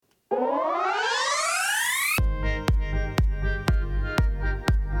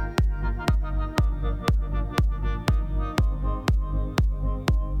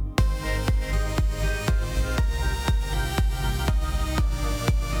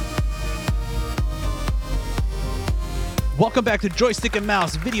Welcome back to Joystick and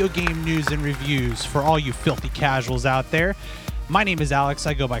Mouse video game news and reviews for all you filthy casuals out there. My name is Alex.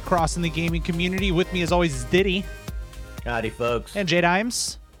 I go by Cross in the gaming community. With me, as always, is Diddy. Howdy, folks. And Jade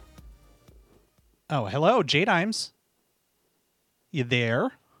Imes. Oh, hello, Jade Imes. You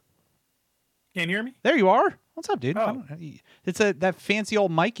there? Can't hear me? There you are. What's up, dude? Oh. It's that fancy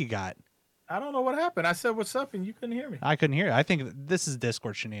old mic you got. I don't know what happened. I said what's up and you couldn't hear me. I couldn't hear it. I think this is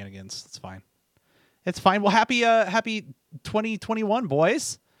Discord shenanigans. It's fine. It's fine. Well, happy 2021,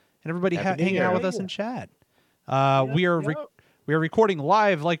 boys, and everybody hanging out with us in chat. We are recording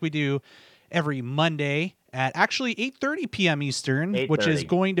live like we do every Monday at actually 8:30 p.m. Eastern, which is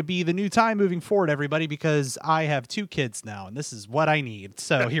going to be the new time moving forward, everybody, because I have 2 kids now, and this is what I need.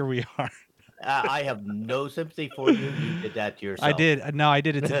 So here we are. I have no sympathy for you. You did that to yourself. I did. No, I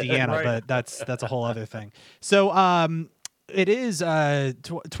did it to Deanna, Right. but that's a whole other thing. So it is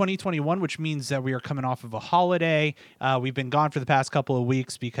 2021, which means that we are coming off of a holiday. We've been gone for the past couple of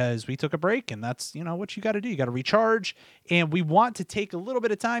weeks because we took a break, and that's what you got to do. You got to recharge, and we want to take a little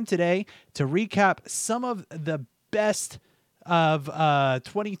bit of time today to recap some of the best of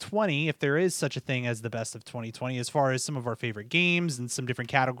 2020, if there is such a thing as the best of 2020, as far as some of our favorite games and some different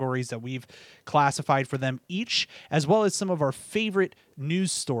categories that we've classified for them each, as well as some of our favorite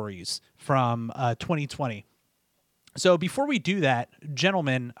news stories from 2020. So before we do that,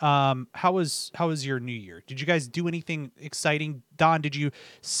 gentlemen, how was your New Year? Did you guys do anything exciting? Don, did you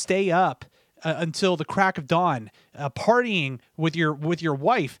stay up until the crack of dawn, partying with your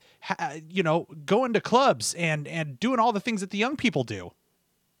wife, going to clubs and doing all the things that the young people do?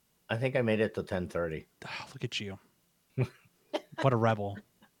 I think I made it to 10:30. Oh, look at you. What a rebel.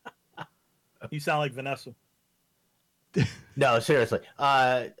 You sound like Vanessa. No, seriously.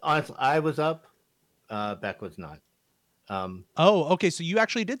 Honestly, I was up. Beck was not. Oh, okay. So you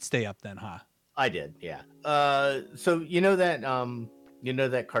actually did stay up then, huh? I did, yeah. So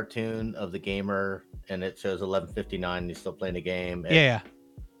that cartoon of the gamer, and it shows 11:59, and he's still playing the game. At Yeah.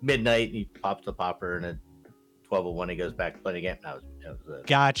 midnight, he pops the popper, and at 12:01, he goes back to playing the game. That was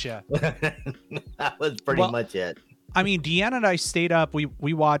Gotcha. that was pretty much it. I mean, Deanna and I stayed up.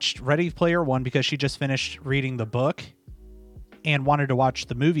 We watched Ready Player One because she just finished reading the book and wanted to watch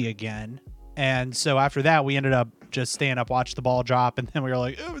the movie again. And so after that, we ended up just staying up, watch the ball drop, and then we were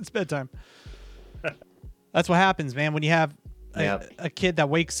like, oh, it's bedtime. That's what happens, man. When you have a kid that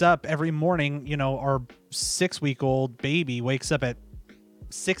wakes up every morning, our 6-week-old baby wakes up at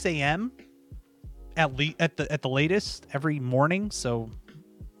 6 a.m. at the latest every morning. So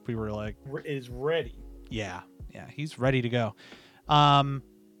we were like, Is ready. yeah, he's ready to go. What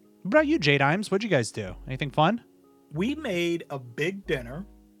about you, Jade Imes? What'd you guys do? Anything fun? We made a big dinner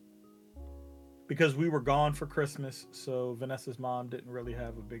because we were gone for Christmas. So Vanessa's mom didn't really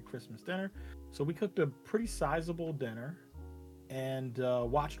have a big Christmas dinner. So we cooked a pretty sizable dinner and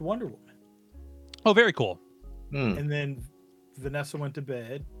watched Wonder Woman. Oh, very cool. And then Vanessa went to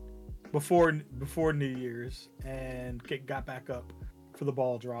bed before New Year's and got back up for the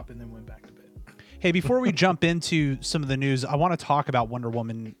ball drop and then went back to bed. Hey, before we jump into some of the news, I want to talk about Wonder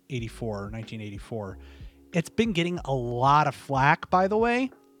Woman 1984. It's been getting a lot of flack, by the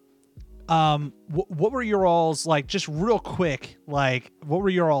way. What were your all's, like, just real quick, like, what were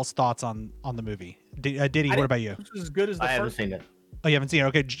your all's thoughts on the movie? Diddy, what about you? It was as good as the I first. haven't seen it. Oh, you haven't seen it?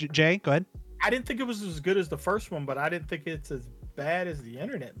 Okay, Jay, go ahead. I didn't think it was as good as the first one, but I didn't think it's as bad as the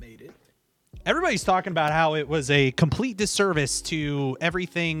internet made it. Everybody's talking about how it was a complete disservice to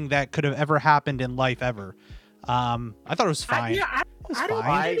everything that could have ever happened in life ever. I thought it was fine. I didn't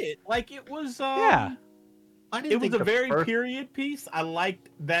hate it. Like, it was. Yeah. It was a very period piece. I liked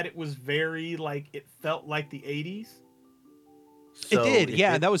that it was very, like, it felt like the 80s. It did.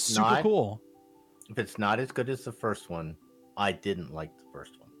 Yeah, that was super cool. If it's not as good as the first one, I didn't like the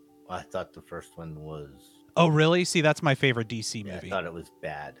first one. I thought the first one was... Oh, really? See, that's my favorite DC Yeah, movie. I thought it was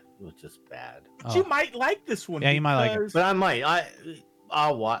bad. It was just bad. But you might like this one. Yeah, you might like it. But I might.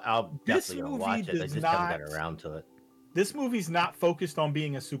 I'll This definitely gonna movie watch it. I does just not- haven't got around to it. This movie's not focused on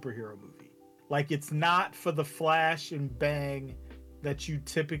being a superhero movie. Like, it's not for the flash and bang that you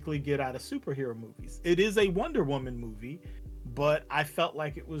typically get out of superhero movies. It is a Wonder Woman movie, but I felt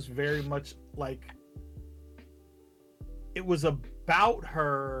like it was very much like it was about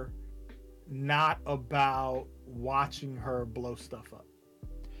her, not about watching her blow stuff up.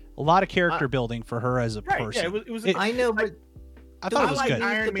 A lot of character building for her as a person. Yeah, it was. I know, but I thought it was like good.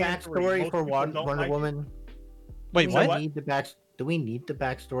 Iron the Man 3. backstory Most for people Wonder don't like it. Woman. Wait, Was what? that Do we need the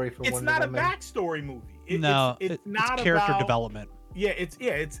backstory for It's Wonder not Woman? a backstory movie. No, it's not character about, development. Yeah,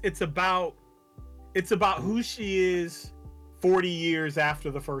 it's about who she is 40 years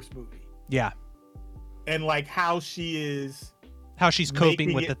after the first movie. Yeah. and like how she's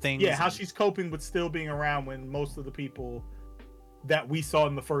coping with it, the things. Yeah, how she's coping with still being around when most of the people that we saw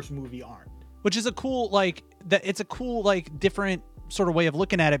in the first movie aren't. Which is a cool, like, that it's a cool, like, different sort of way of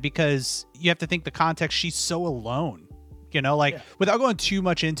looking at it, because you have to think the context, she's so alone, you know, like, without going too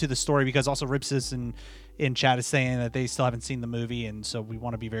much into the story, because also Ripsis in chat is saying that they still haven't seen the movie, and so we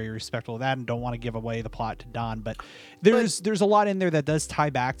want to be very respectful of that and don't want to give away the plot to Don, but there's a lot in there that does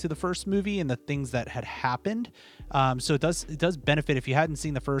tie back to the first movie and the things that had happened. So it does benefit, if you hadn't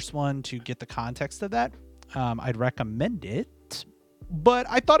seen the first one, to get the context of that. I'd recommend it. But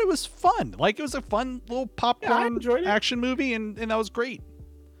I thought it was fun. Like, it was a fun little popcorn action movie, and that was great.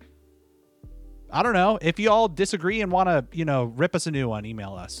 I don't know. If you all disagree and want to, you know, rip us a new one,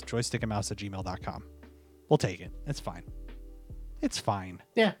 email us, joystickandmouse@gmail.com. We'll take it. It's fine. It's fine.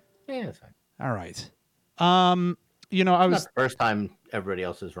 Yeah, it's fine. All right. You know, I was... Not the first time everybody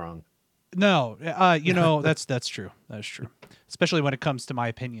else is wrong. No, you know, that's true. That's true. Especially when it comes to my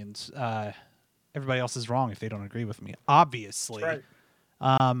opinions. Everybody else is wrong if they don't agree with me, obviously. That's right.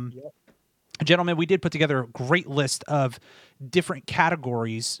 Gentlemen, we did put together a great list of different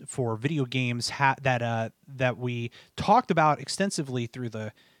categories for video games that we talked about extensively through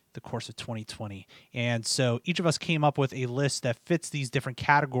the course of 2020. And so each of us came up with a list that fits these different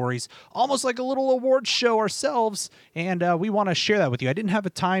categories, almost like a little award show ourselves. And we want to share that with you. I didn't have a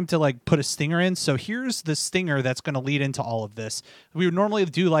time to like put a stinger in. So here's the stinger that's going to lead into all of this. We would normally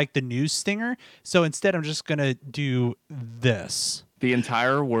do like the news stinger. So instead, I'm just going to do this. The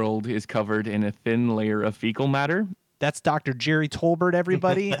entire world is covered in a thin layer of fecal matter. That's Dr. Jerry Tolbert,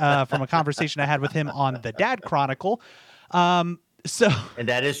 everybody, from a conversation I had with him on the Dad Chronicle. And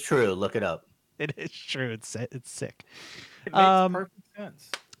that is true. Look it up. It is true. It's sick. It makes perfect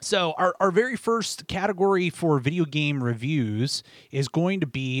sense. So our very first category for video game reviews is going to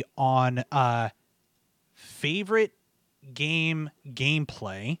be on favorite game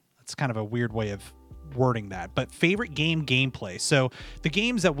gameplay. That's kind of a weird way of wording that, but favorite game gameplay. So the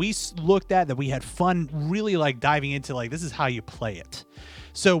games that we looked at that we had fun really like diving into, like, this is how you play it.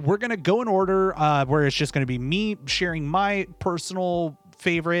 So we're going to go in order where it's just going to be me sharing my personal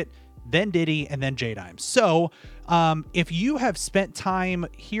favorite, then Diddy, and then J-Dime. So if you have spent time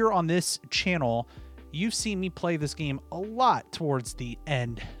here on this channel, you've seen me play this game a lot towards the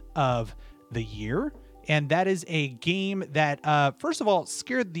end of the year. And that is a game that, first of all,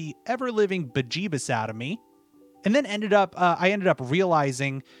 scared the ever-living bejeebus out of me. And then I ended up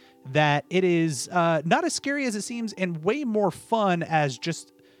realizing that it is not as scary as it seems, and way more fun as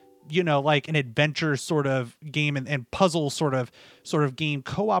just, you know, like an adventure sort of game and puzzle sort of game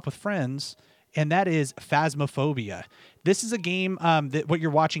co-op with friends. And that is Phasmophobia. This is a game that what you're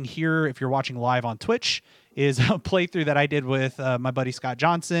watching here, if you're watching live on Twitch, is a playthrough that I did with my buddy Scott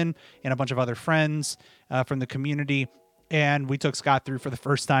Johnson and a bunch of other friends from the community. And we took Scott through for the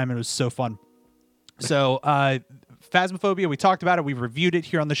first time, and it was so fun. So Phasmophobia, we talked about it. We reviewed it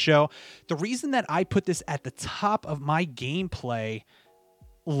here on the show. The reason that I put this at the top of my gameplay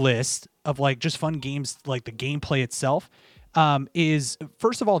list of like just fun games, like the gameplay itself, is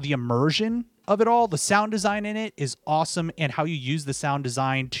first of all, the immersion of it all. The sound design in it is awesome, and how you use the sound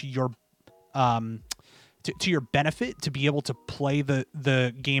design to your to your benefit to be able to play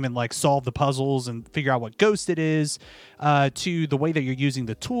the game and like solve the puzzles and figure out what ghost it is, to the way that you're using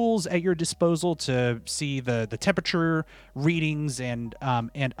the tools at your disposal to see the temperature readings and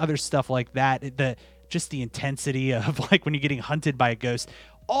other stuff like that. Just the intensity of like when you're getting hunted by a ghost,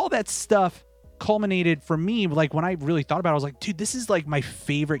 all that stuff culminated for me. Like when I really thought about it, I was like, dude, this is like my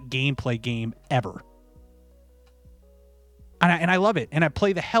favorite gameplay game ever. And I love it, and I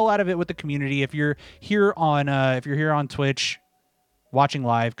play the hell out of it with the community. If you're here on Twitch, watching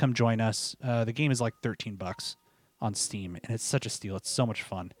live, come join us. The game is like $13 on Steam, and it's such a steal. It's so much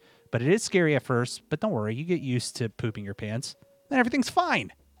fun, but it is scary at first. But don't worry, you get used to pooping your pants, then everything's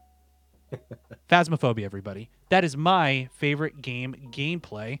fine. Phasmophobia, everybody. That is my favorite game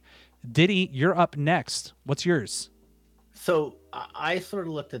gameplay. Diddy, you're up next. What's yours? So I sort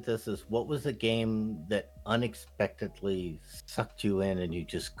of looked at this as what was a game that unexpectedly sucked you in and you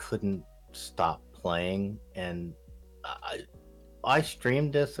just couldn't stop playing. And I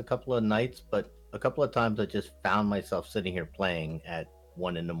streamed this a couple of nights, but a couple of times I just found myself sitting here playing at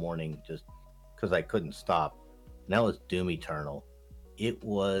 1 a.m. just because I couldn't stop. And that was Doom Eternal. It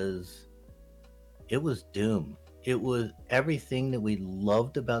was Doom. It was everything that we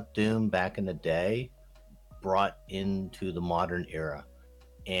loved about Doom back in the day brought into the modern era,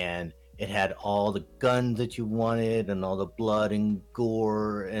 and it had all the guns that you wanted and all the blood and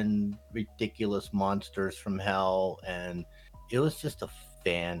gore and ridiculous monsters from hell, and it was just a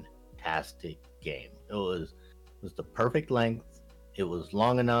fantastic game. was the perfect length. It was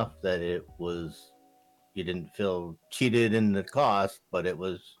long enough that you didn't feel cheated in the cost, but it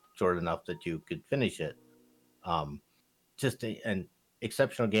was short enough that you could finish it. Just an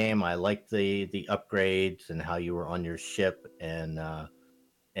exceptional game. I liked the upgrades and how you were on your ship, and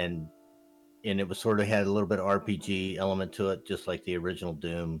it was sort of had a little bit of RPG element to it, just like the original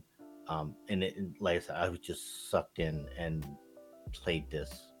Doom. Like I said, I was just sucked in and played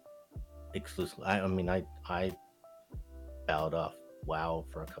this exclusively. I mean, I bowed off WoW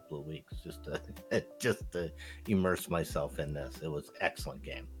for a couple of weeks just to immerse myself in this. It was excellent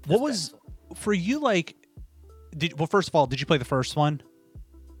game. What was for you like? Well, first of all, did you play the first one?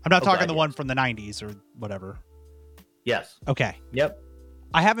 I'm not talking the one from the 90s or whatever. Yes. Okay. Yep.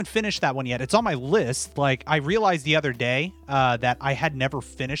 I haven't finished that one yet. It's on my list. Like, I realized the other day that I had never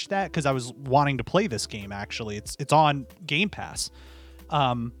finished that because I was wanting to play this game. Actually, it's on Game Pass.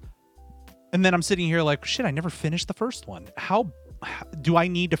 And then I'm sitting here like, shit, I never finished the first one. How do I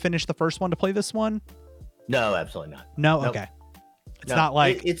need to finish the first one to play this one? No, absolutely not. No. Nope. Okay. It's not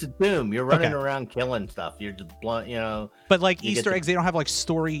like it's Doom. You're running around killing stuff. You're just blunt, But like Easter eggs, they don't have like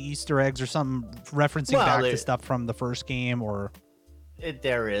story Easter eggs or something referencing back to stuff from the first game, or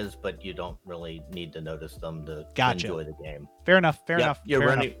there is, but you don't really need to notice them to enjoy the game. Fair enough. Fair enough. You're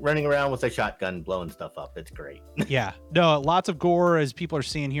running around with a shotgun, blowing stuff up. It's great. Yeah. No, lots of gore as people are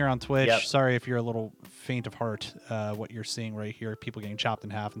seeing here on Twitch. Yep. Sorry if you're a little faint of heart. What you're seeing right here, people getting chopped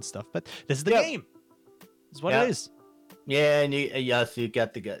in half and stuff. But this is the game. This is what it is. Yeah, and you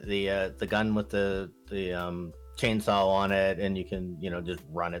got the gun with the chainsaw on it, and you can just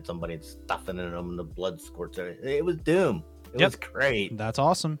run at somebody and stuffing in them, and the blood squirts. It was Doom. It was great. That's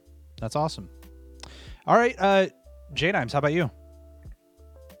awesome. That's awesome. All right, J-Dimes, how about you?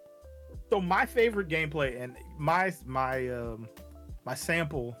 So my favorite gameplay, and my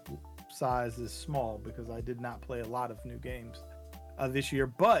sample size is small because I did not play a lot of new games this year,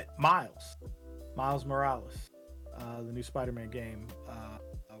 but Miles Morales, the new Spider-Man game,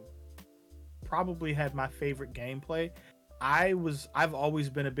 probably had my favorite gameplay. I've always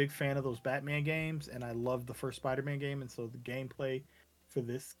been a big fan of those Batman games, and I loved the first Spider-Man game, and so the gameplay for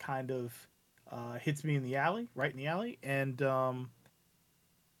this kind of hits me right in the alley. And are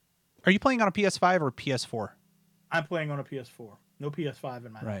you playing on a PS5 or PS4? I'm playing on a PS4. No PS5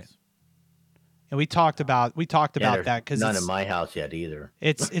 in my house. And we talked about that because none in my house yet either.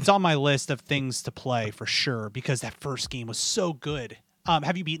 It's on my list of things to play for sure because that first game was so good.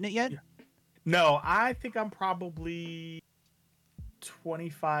 Have you beaten it yet? No, I think I'm probably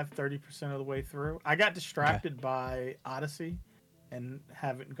 25-30% of the way through. I got distracted by Odyssey and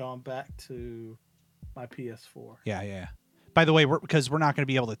haven't gone back to my PS4. Yeah. By the way, because we're not going to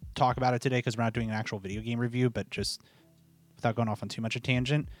be able to talk about it today because we're not doing an actual video game review, but just without going off on too much of a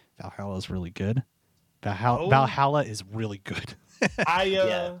tangent, Valhalla is really good. Valhalla is really good.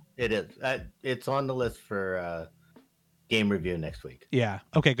 Yeah, it is. It's on the list for game review next week. Yeah.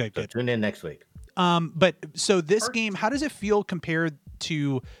 Okay, good. Tune in next week. But so this game, how does it feel compared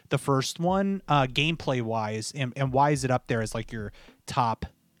to the first one, gameplay wise, and why is it up there as like your top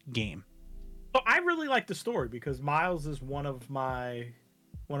game? So I really like the story because Miles is one of my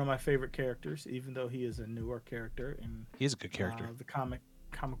favorite characters, even though he is a newer character in he is a good character. The comic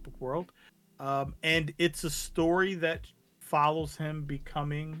book world. And it's a story that follows him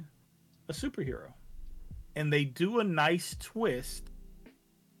becoming a superhero. And they do a nice twist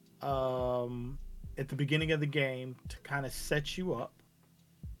at the beginning of the game to kind of set you up.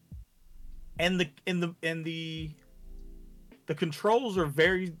 And the controls are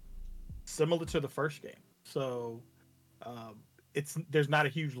very similar to the first game. So there's not a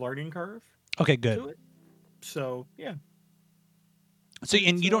huge learning curve. Okay, good. To it. So, yeah. So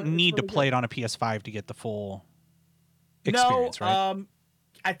and you don't need to play it on a PS5 to get the full experience, right?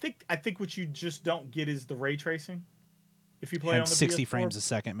 I think what you just don't get is the ray tracing. If you play and on the 60 PS4, frames a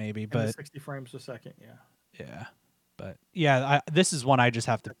second, maybe, but 60 frames a second, yeah. But yeah, this is one I just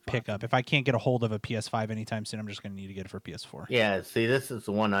have to pick up. If I can't get a hold of a PS5 anytime soon, I'm just going to need to get it for PS4. Yeah, see, this is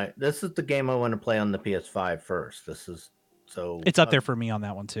the game I want to play on the PS5 first. It's up there for me on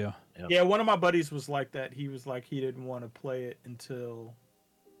that one too. Yeah, one of my buddies was like that. He was like he didn't want to play it until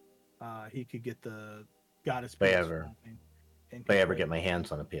he could get the Goddess PS5. If I ever get my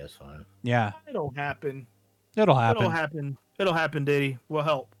hands on a PS5. Yeah. It'll happen. It'll happen, Diddy. We'll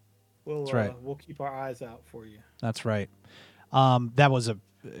help. That's right. We'll keep our eyes out for you. That's right. That was a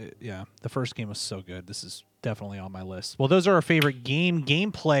yeah, the first game was so good. This is definitely on my list. Well, those are our favorite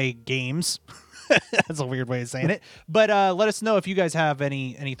gameplay games. That's a weird way of saying it. But let us know if you guys have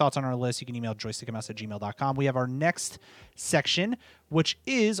any thoughts on our list. You can email joystickandmouse@gmail.com. We have our next section, which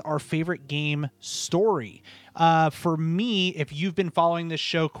is our favorite game story. For me, if you've been following this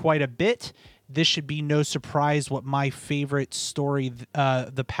show quite a bit, this should be no surprise what my favorite story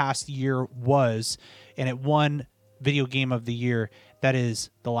the past year was, and it won Video Game of the Year. That is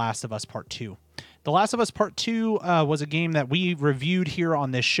The Last of Us Part 2. The Last of Us Part 2 was a game that we reviewed here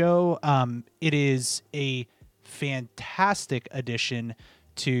on this show. It is a fantastic addition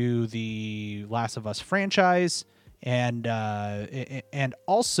to the Last of Us franchise, and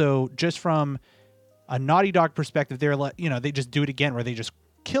also just from a Naughty Dog perspective, they just do it again where they just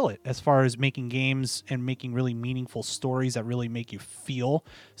kill it as far as making games and making really meaningful stories that really make you feel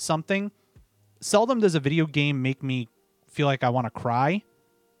something. Seldom does a video game make me feel like I want to cry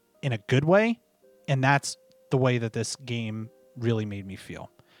in a good way, and that's the way that this game really made me feel.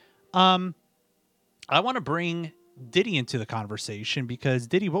 I want to bring Diddy into the conversation because,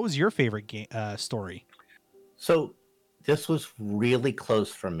 Diddy, what was your favorite game story? So this was really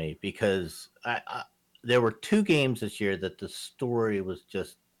close for me because there were two games this year that the story was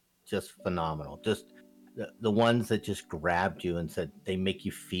just phenomenal. Just the ones that just grabbed you and said they make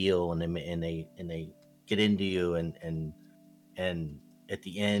you feel, and they get into you, and at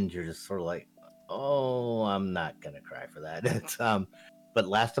the end you're just sort of like, oh, I'm not gonna cry for that. It's but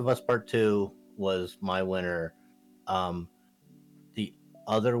Last of Us Part 2 was my winner. The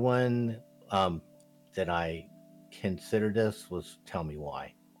other one that I considered this was Tell Me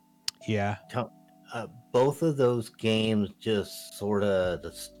Why. Yeah. Both of those games just sort of,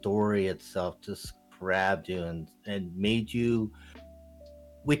 the story itself just grabbed you and made you.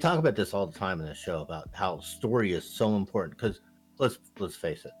 We talk about this all the time in the show about how story is so important because let's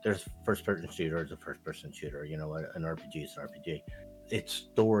face it, there's first person shooter is a first person shooter, you know, an RPG is an RPG. It's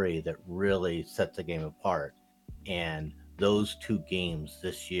story that really sets the game apart, and those two games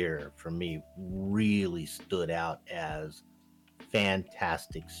this year for me really stood out as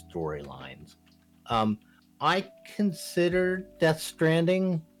fantastic storylines. I considered Death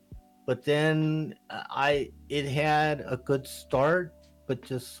Stranding, but then it had a good start, but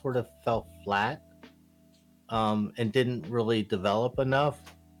just sort of fell flat, and didn't really develop enough.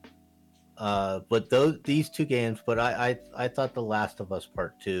 But these two games, but I thought The Last of Us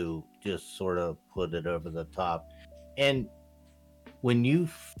Part 2 just sort of put it over the top. And when you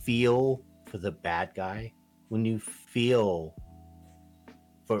feel for the bad guy, when you feel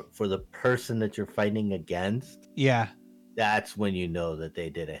for the person that you're fighting against, Yeah. that's when you know that they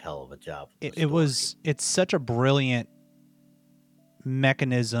did a hell of a job. It's such a brilliant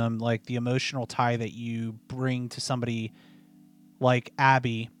mechanism, like the emotional tie that you bring to somebody like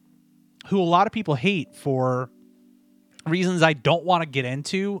Abby, who a lot of people hate for reasons I don't want to get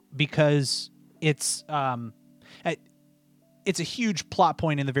into, because it's a huge plot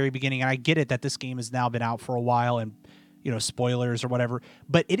point in the very beginning, and I get it that this game has now been out for a while and, you know, spoilers or whatever,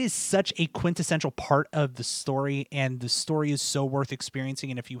 but it is such a quintessential part of the story, and the story is so worth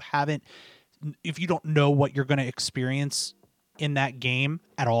experiencing. And if you don't know what you're going to experience in that game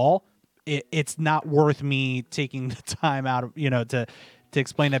at all, it's not worth me taking the time out of, you know, to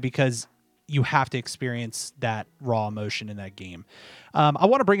explain that, because you have to experience that raw emotion in that game. I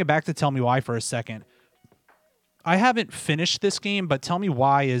want to bring it back to Tell Me Why for a second. I haven't finished this game, but Tell Me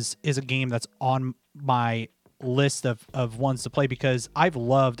Why is a game that's on my list of ones to play, because I've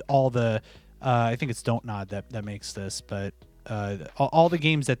loved all the I think it's Don't Nod that makes this, but all the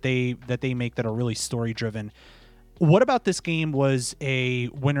games that they make that are really story driven. What about this game was a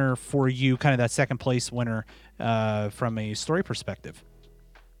winner for you, kind of that second place winner from a story perspective?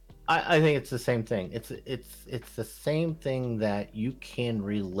 I think it's the same thing. It's the same thing that you can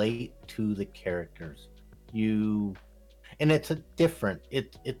relate to the characters. And it's a different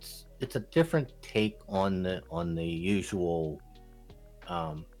take on the usual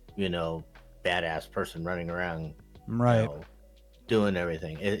badass person running around, right, doing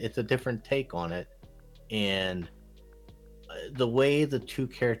everything. It's a different take on it, and the way the two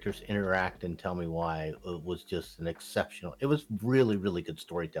characters interact and Tell Me Why was just an exceptional. It was really, really good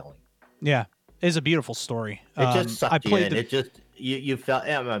storytelling. Yeah, it's a beautiful story. It just sucked you in. It just you felt.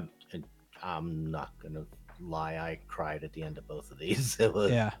 I'm not gonna lie, I cried at the end of both of these. It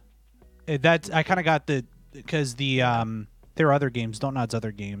was, I kind of got because there are other games, Don't Nod's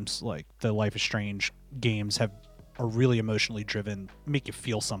other games, like the Life is Strange games are really emotionally driven, make you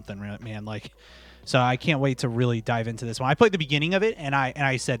feel something, man. Like, so I can't wait to really dive into this one. I played the beginning of it, and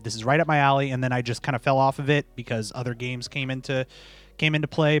I said this is right up my alley, and then I just kind of fell off of it because other games came into came into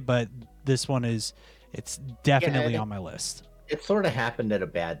play, but this one it's definitely and on my list. it sort of happened at a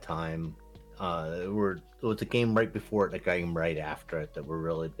bad time. It was a game right before it, and a game right after it that were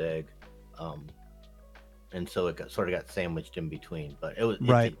really big, and so it sort of got sandwiched in between. But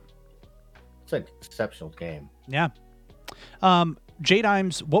Right. It's an exceptional game. Yeah. J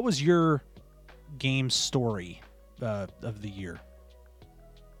Dimes, what was your game story of the year?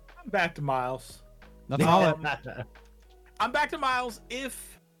 I'm back to Miles. Nothing wrong with I'm back to Miles.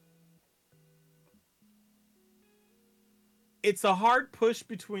 If it's a hard push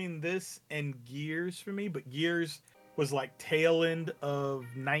between this and Gears for me, but Gears was like tail end of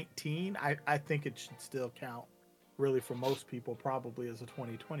 19. I think it should still count, really, for most people, probably as a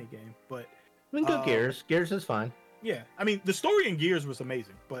 2020 game. But I mean, good Gears. Gears is fine. yeah, I mean, the story in Gears was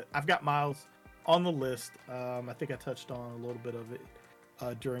amazing, but I've got Miles on the list. I think I touched on a little bit of it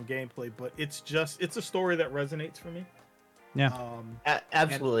during gameplay, but it's a story that resonates for me. Yeah.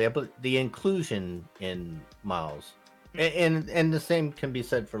 Absolutely. But the inclusion in Miles, and the same can be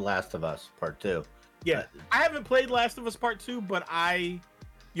said for Last of Us Part 2. Yeah, I haven't played Last of Us Part 2, but having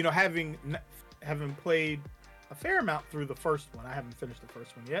played a fair amount through the first one, I haven't finished the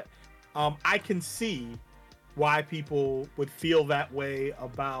first one yet. I can see why people would feel that way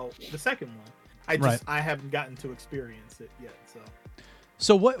about the second one. I haven't gotten to experience it yet.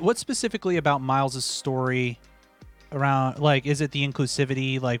 So what specifically about Miles's story around, like, is it the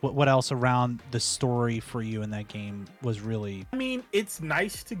inclusivity? Like, what else around the story for you in that game was really? I mean, it's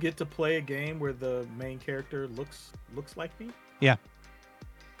nice to get to play a game where the main character looks like me. Yeah.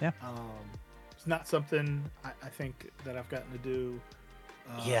 It's not something I think that I've gotten to do.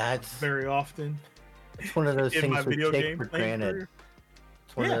 It's very often. It's one of those in things my we video take game for playing granted. career.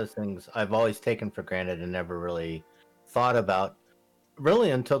 It's one of those things I've always taken for granted and never really thought about,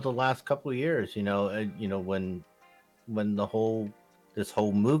 really, until the last couple of years. When this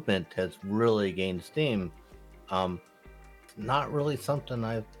whole movement has really gained steam. Not really something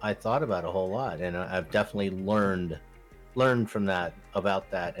I thought about a whole lot, and I've definitely learned from that, about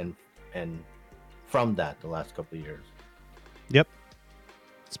that, and from that the last couple of years. Yep.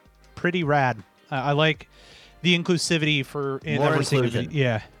 It's pretty rad. I like the inclusivity in More every single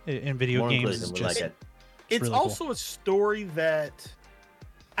inclusion. in video More games. inclusion, Is we just, like it. It's really also a story that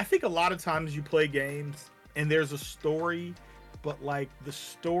I think a lot of times you play games and there's a story, but like the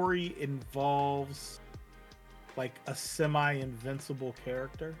story involves like a semi-invincible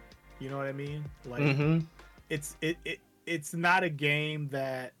character. You know what I mean? Like it's not a game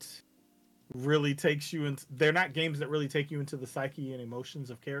that really takes you into. They're not games that really take you into the psyche and emotions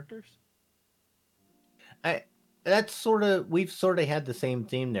of characters. We've sort of had the same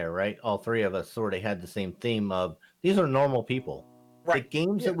theme there, right? All three of us sort of had the same theme of, these are normal people. Right. The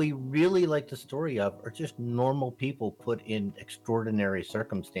games that we really like the story of are just normal people put in extraordinary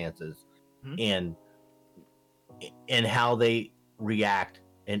circumstances, and how they react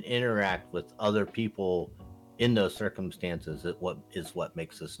and interact with other people in those circumstances is what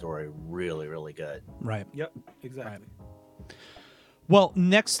makes the story really, really good. right. Yep. Exactly. Right. Well,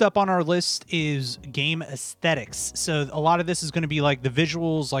 next up on our list is game aesthetics. So a lot of this is going to be like the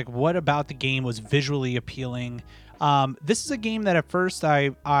visuals, like what about the game was visually appealing. This is a game that at first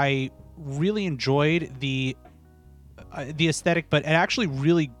I really enjoyed the aesthetic, but it actually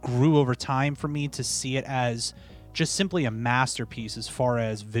really grew over time for me to see it as just simply a masterpiece as far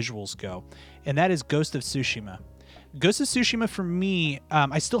as visuals go, and that is Ghost of Tsushima. Ghost of Tsushima for me,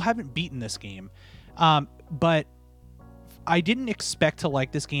 I still haven't beaten this game, but I didn't expect to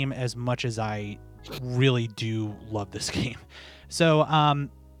like this game as much as I really do love this game. So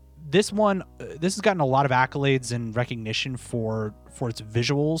this has gotten a lot of accolades and recognition for its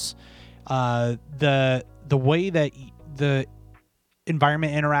visuals. The way that the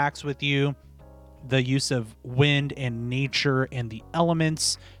environment interacts with you, the use of wind and nature and the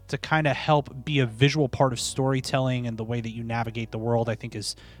elements to kind of help be a visual part of storytelling, and the way that you navigate the world, I think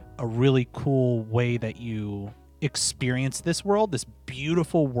is a really cool way that you experience this world, this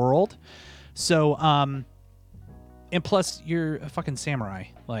beautiful world. So and plus you're a fucking samurai,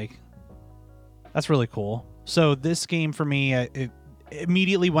 like that's really cool. So this game for me,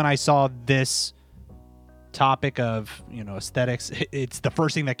 immediately when I saw this topic of aesthetics, it's the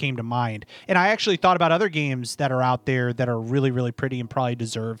first thing that came to mind. And I actually thought about other games that are out there that are really, really pretty and probably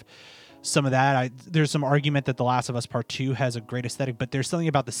deserve some of that. There's some argument that The Last of Us Part 2 has a great aesthetic, but there's something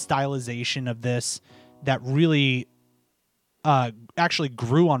about the stylization of this that really actually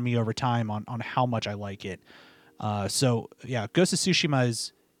grew on me over time on how much I like it. So yeah, Ghost of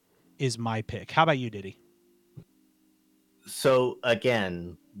Tsushima is my pick. How about you, Diddy? So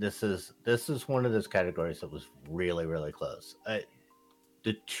again, this is one of those categories that was really, really close.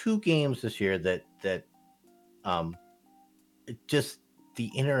 the two games this year that just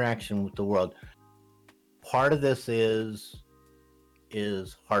the interaction with the world. Part of this is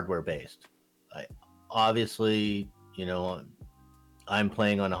hardware based. Obviously, I'm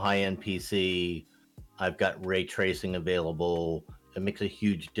playing on a high-end PC. I've got ray tracing available. It makes a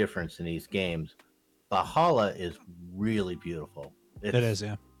huge difference in these games. Valhalla is really beautiful. It is,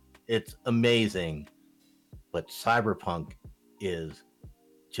 yeah. It's amazing, but Cyberpunk is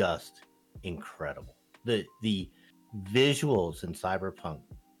just incredible. The visuals in Cyberpunk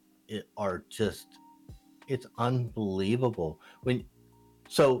are just, it's unbelievable.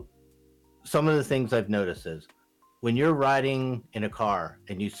 So some of the things I've noticed is when you're riding in a car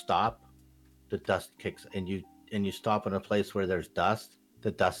and you stop, the dust kicks, and you stop in a place where there's dust,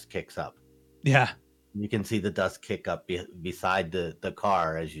 the dust kicks up. Yeah. You can see the dust kick up beside the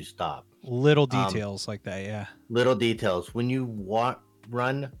car as you stop. Little details like that, yeah. Little details. When you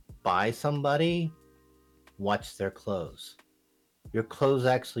run by somebody, watch their clothes. Your clothes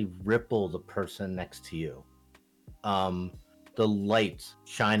actually ripple the person next to you. The lights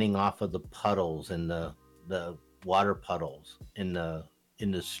shining off of the puddles and the water puddles in the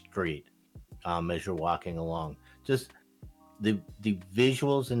street as you're walking along. Just the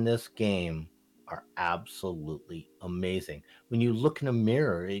visuals in this game are absolutely amazing. When you look in a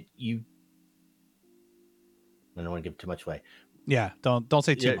mirror, I don't want to give too much away. Yeah, don't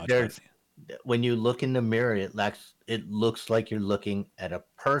say too much. When you look in the mirror, it looks like you're looking at a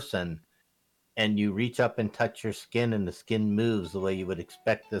person, and you reach up and touch your skin, and the skin moves the way you would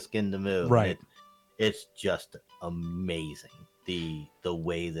expect the skin to move. Right. It's just amazing the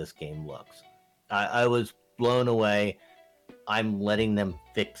way this game looks. I was blown away. I'm letting them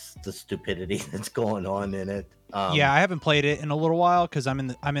fix the stupidity that's going on in it. Yeah, I haven't played it in a little while because I'm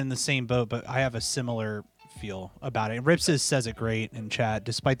in the same boat, but I have a similar feel about it. Ripsis says it great in chat.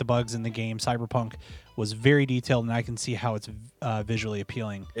 Despite the bugs in the game, Cyberpunk was very detailed, and I can see how it's visually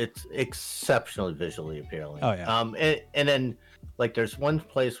appealing. It's exceptionally visually appealing. Oh yeah. And then like there's one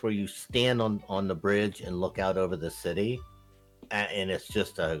place where you stand on the bridge and look out over the city, and it's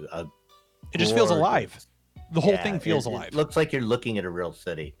just it just feels alive. The whole thing feels alive. It looks like you're looking at a real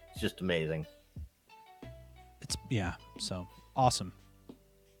city. It's just amazing. So awesome.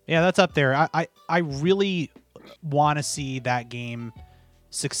 Yeah, that's up there. I really want to see that game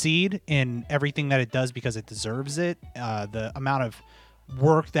succeed in everything that it does because it deserves it. The amount of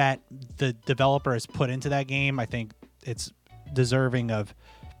work that the developer has put into that game, I think it's deserving of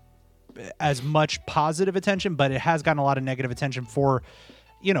as much positive attention, but it has gotten a lot of negative attention for,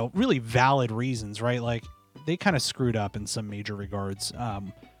 really valid reasons, right? Like they kind of screwed up in some major regards,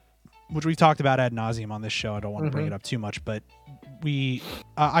 which we've talked about ad nauseum on this show. I don't want to bring it up too much, but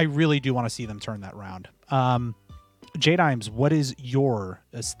I really do want to see them turn that around. J-Dimes, what is your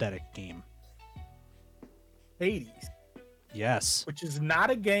aesthetic game? Hades. Yes. Which is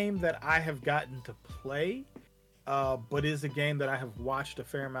not a game that I have gotten to play, but is a game that I have watched a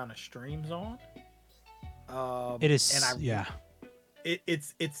fair amount of streams on. It is, yeah.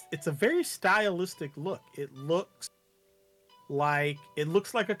 It's a very stylistic look. It looks like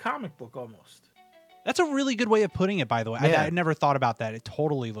a comic book almost. That's a really good way of putting it, by the way. Yeah. I never thought about that. It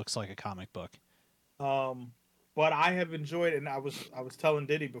totally looks like a comic book. But I have enjoyed it, and I was telling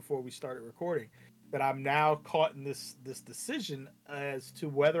Diddy before we started recording that I'm now caught in this decision as to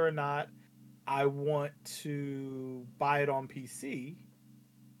whether or not I want to buy it on PC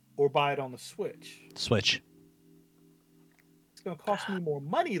or buy it on the Switch. Switch. It's going to cost me more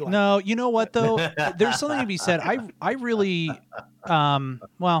money. No, you know what though? There's something to be said. I really, I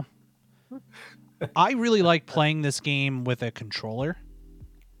really like playing this game with a controller.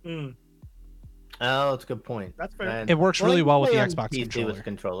 Mm. Oh, that's a good point. That's fair. It works really well with the Xbox PC controller. with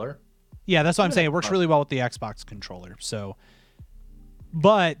controller. Yeah, that's what I'm saying. It works really well with the Xbox controller. So,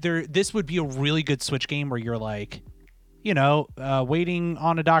 but this would be a really good Switch game where you're like, waiting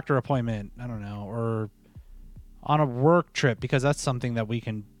on a doctor appointment. I don't know, or on a work trip, because that's something that we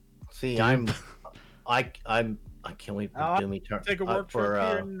can see. do. I can't wait for Doom Eternal. Take a work trip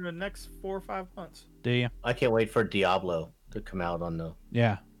here in the next 4 or 5 months. Do you? I can't wait for Diablo to come out on the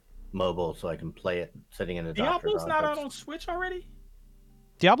mobile so I can play it sitting in a doctor's office. Diablo's not out on Switch already?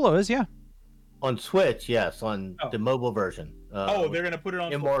 Diablo is, yeah. On Switch, yes. On the mobile version. They're going to put it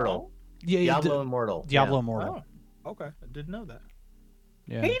on Immortal. Diablo Immortal. Diablo Immortal. Oh, okay. I didn't know that.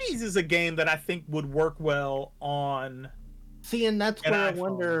 Yeah. Hades is a game that I think would work well on. See, and that's where I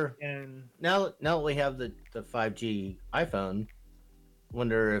wonder. And now we have the 5G iPhone.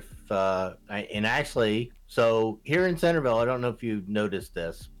 Wonder if and actually, so here in Centerville, I don't know if you noticed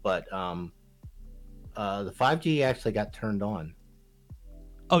this, but the 5G actually got turned on.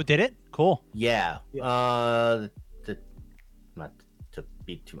 Oh, did it? Cool. Yeah. Yeah. The not to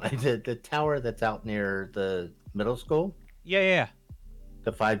be too much. The tower that's out near the middle school, Yeah.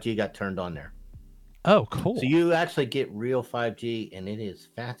 the 5G got turned on there. Oh, cool. So you actually get real 5G, and it is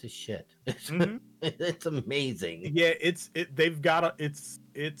fast as shit. Mhm. It's amazing. Yeah, they've got a it's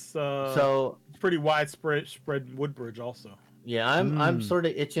So pretty widespread Woodbridge also. yeah, I'm Mm. sort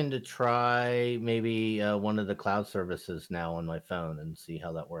of itching to try maybe one of the cloud services now on my phone and see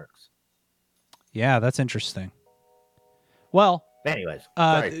how that works. Yeah, that's interesting. Well, Anyways,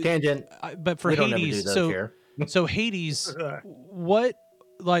 uh, sorry, tangent. but for We don't ever do Hades, those here. so Hades, what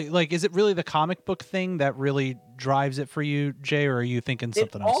like is it really the comic book thing that really drives it for you, Jay, or are you thinking It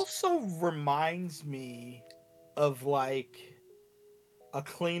something else? also reminds me of like a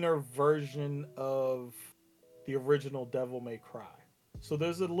cleaner version of the original Devil May Cry. So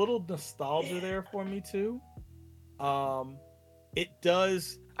there's a little nostalgia there for me too. It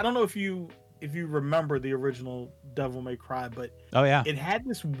does. I don't know if you remember the original Devil May Cry, but Oh yeah, it had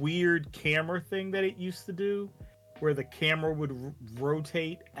this weird camera thing that it used to do, where the camera would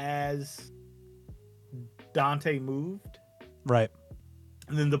rotate as Dante moved, right.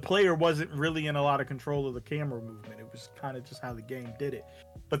 and then the player wasn't really in a lot of control of the camera movement. It was kind of just how the game did it.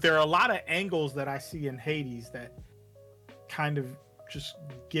 But there are a lot of angles that I see in Hades that kind of just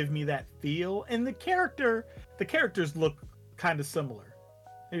give me that feel, and the characters look kind of similar.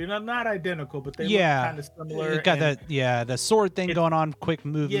 You know, not identical, but they look kind of similar. It got and the sword thing going on, quick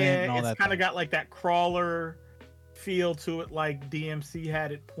movement, yeah, and all it's that. kind of got like that crawler feel to it, like DMC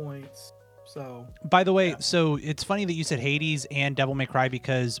had at points. So, By the way, yeah. so it's funny that you said Hades and Devil May Cry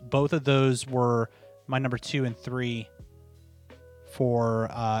because both of those were my number 2 and 3 for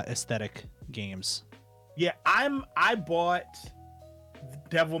aesthetic games. Yeah, I bought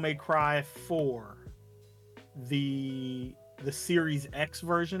Devil May Cry 4, the Series X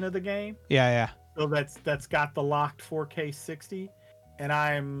version of the game. Yeah. So that's got the locked 4K 60, and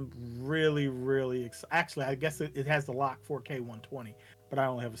I'm really excited. Actually, I guess it has the locked 4K 120, but I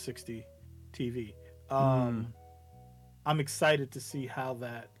only have a 60 TV. I'm excited to see how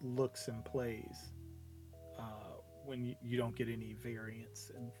that looks and plays when you don't get any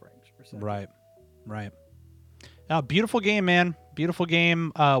variance in frames per second. Right. Beautiful game, man. Beautiful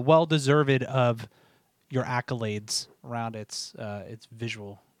game. Well deserved of your accolades around its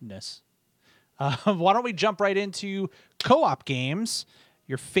visualness. Why don't we jump right into co-op games?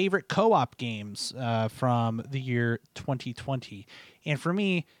 Your favorite co-op games from the year 2020. And for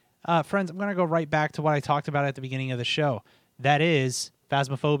me, friends, I'm going to go right back to what I talked about at the beginning of the show. That is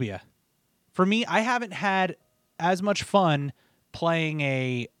Phasmophobia. For me, I haven't had as much fun playing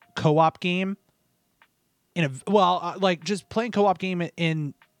a co-op game like just playing co-op game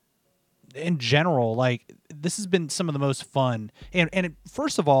in general. Like this has been some of the most fun. And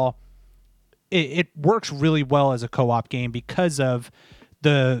first of all, it works really well as a co-op game because of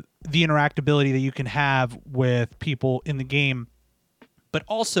the interactability that you can have with people in the game, but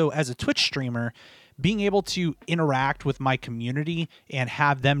also as a Twitch streamer, being able to interact with my community and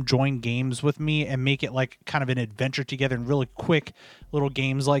have them join games with me and make it like kind of an adventure together and really quick little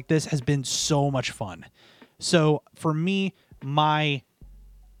games like this has been so much fun. So for me, my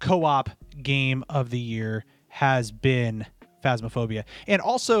co-op game of the year has been Phasmophobia. And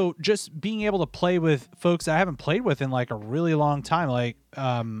also just being able to play with folks I haven't played with in like a really long time. Like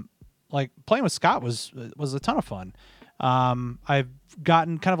playing with Scott was a ton of fun. I've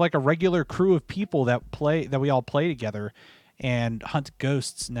gotten kind of like a regular crew of people that we all play together and hunt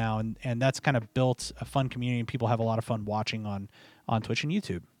ghosts now, and that's kind of built a fun community, and people have a lot of fun watching on Twitch and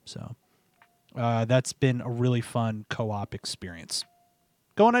YouTube. So that's been a really fun co-op experience.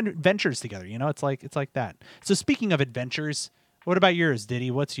 Going on adventures together, it's like that. So speaking of adventures, what about yours,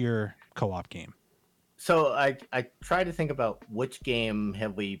 Diddy? What's your co-op game? So I try to think about which game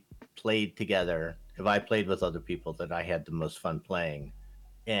have we played together. Have I played with other people that I had the most fun playing?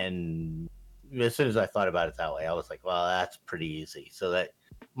 And as soon as I thought about it that way, I was like, well, that's pretty easy. So that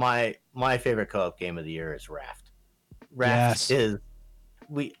my favorite co-op game of the year is Raft. Raft is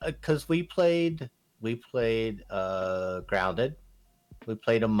because we played Grounded. We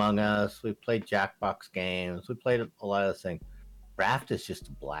played Among Us. We played Jackbox games. We played a lot of things. Raft is just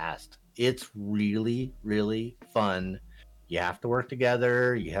a blast. It's really, really fun. You have to work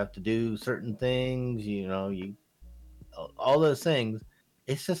together. You have to do certain things. All those things.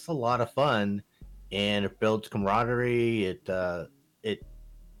 It's just a lot of fun, and it builds camaraderie.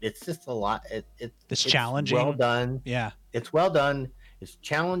 It's just a lot. It's challenging. Well done. Yeah, it's well done. It's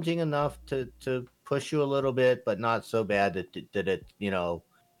challenging enough to push you a little bit, but not so bad that it's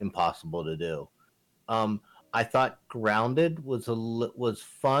impossible to do. I thought Grounded was was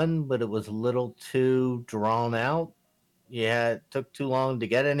fun, but it was a little too drawn out. Yeah, it took too long to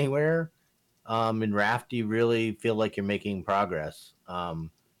get anywhere. In Raft, you really feel like you're making progress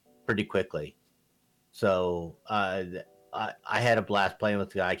pretty quickly. So I had a blast playing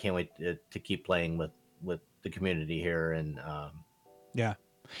with the guy. I can't wait to keep playing with the community here and Yeah.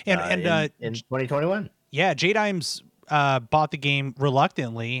 in 2021. Yeah, J-Dimes bought the game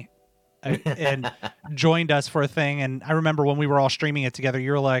reluctantly and joined us for a thing. And I remember when we were all streaming it together,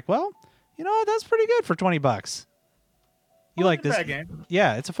 you were like, well, you know what? That's pretty good for $20. You like this? Game.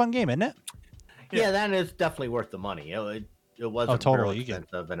 Yeah, it's a fun game, isn't it? Yeah, that is definitely worth the money. It wasn't totally. real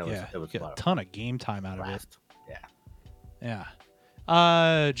expensive, and it was get fun. a ton of game time out of it. Yeah.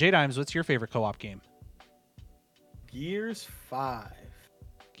 Yeah. J-Dimes, what's your favorite co-op game? Gears 5.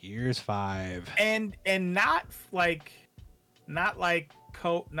 Gears 5. And not like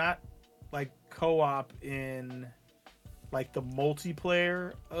co-op in like the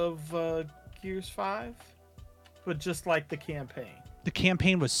multiplayer of Gears 5, but just like the campaign. The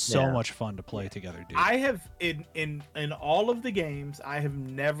campaign was so much fun to play together, dude. I have in all of the games, I have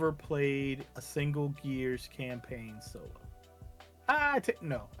never played a single Gears campaign solo. I take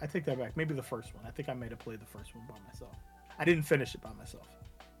that back. Maybe the first one. I think I may have played the first one by myself. I didn't finish it by myself.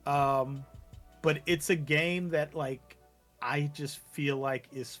 But it's a game that like I just feel like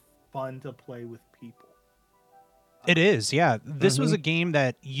is fun to play with people. It is, yeah. This was a game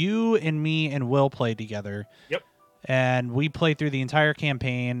that you and me and Will played together. Yep. And we played through the entire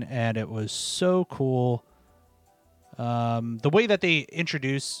campaign, and it was so cool. The way that they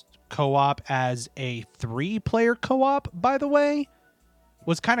introduced co-op as a 3-player co-op, by the way,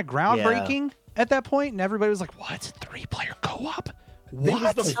 was kind of groundbreaking at that point, and everybody was like, "What? 3-player co-op?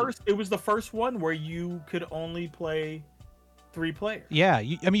 What?" It was the first one where you could only play 3 players. Yeah,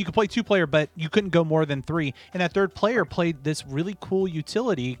 you could play 2-player, but you couldn't go more than 3. And that third player played this really cool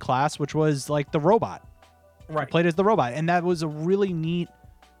utility class, which was like the robot. Right. Played as the robot, and that was a really neat.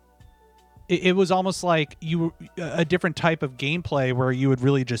 It was almost like a different type of gameplay where you would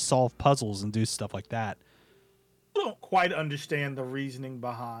really just solve puzzles and do stuff like that. I don't quite understand the reasoning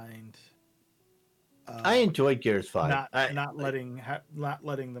behind. I enjoyed Gears 5. Not letting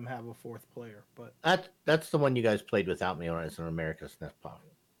them have a 4th player, but that's the one you guys played without me on America's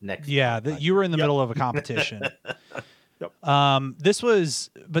Next. Yeah, you were in the middle of a competition. Yep. This was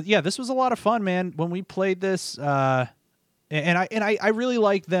a lot of fun, man. When we played this, and I really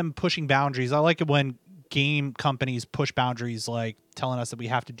like them pushing boundaries. I like it when game companies push boundaries, like telling us that we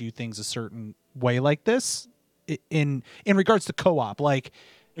have to do things a certain way, like this. In regards to co-op, like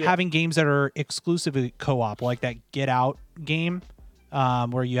having games that are exclusively co-op, like that Get Out game,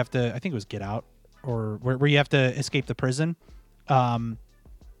 where you have to, I think it was Get Out, or where you have to escape the prison.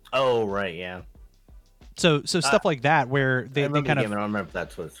 Oh right, yeah. So stuff like that, where they kind of, I don't remember if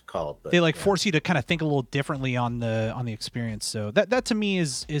that's what it's called, but they force you to kind of think a little differently on the experience. So that to me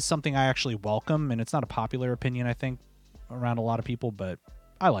is something I actually welcome, and it's not a popular opinion, I think, around a lot of people, but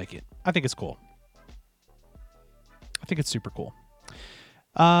I like it. I think it's cool. I think it's super cool.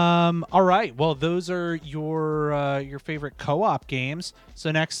 All right. Well, those are your favorite co-op games.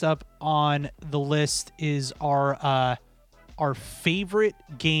 So next up on the list is our favorite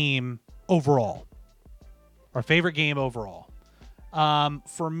game overall. Our favorite game overall.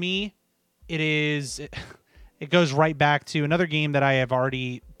 For me, it goes right back to another game that I have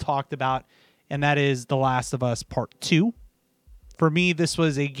already talked about, and that is The Last of Us Part 2. For me, this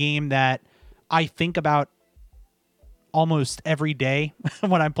was a game that I think about almost every day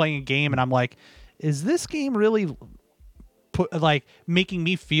when I'm playing a game, and I'm like, is this game really making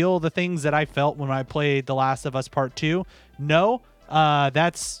me feel the things that I felt when I played The Last of Us Part 2? No. I'm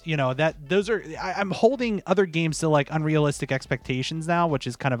holding other games to like unrealistic expectations now, which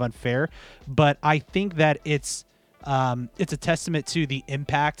is kind of unfair, but I think that it's a testament to the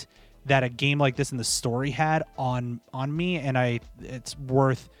impact that a game like this and the story had on me, and it's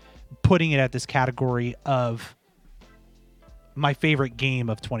worth putting it at this category of my favorite game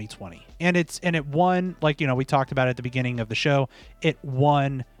of 2020. And it won, like, we talked about at the beginning of the show, it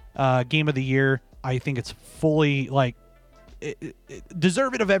won Game of the Year. I think it's fully it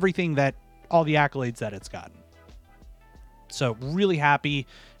deserving of everything, that all the accolades that it's gotten. So really happy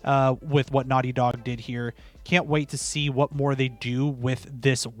with what Naughty Dog did here. Can't wait to see what more they do with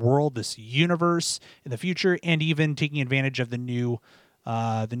this world, this universe in the future, and even taking advantage of the new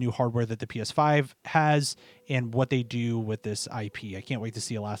hardware that the PS5 has and what they do with this IP. I can't wait to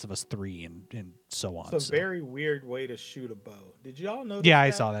see The Last of Us 3 and so on. It's a very weird way to shoot a bow. Did y'all know? Yeah, I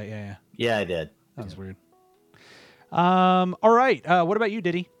saw that. Yeah. Yeah, I did. That was weird. All right. What about you,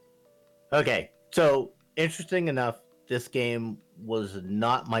 Diddy? Okay, so interesting enough, this game was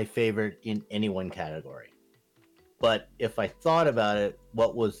not my favorite in any one category. But if I thought about it,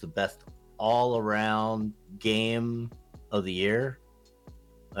 what was the best all-around game of the year?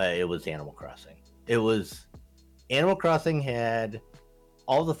 It was Animal Crossing. It was Animal Crossing had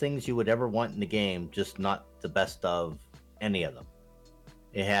all the things you would ever want in the game, just not the best of any of them.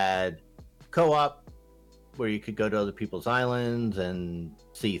 It had co-op, where you could go to other people's islands and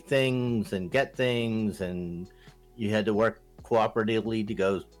see things and get things, and you had to work cooperatively to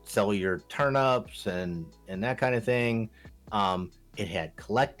go sell your turnips and that kind of thing. It had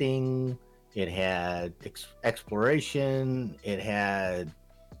collecting, it had exploration, it had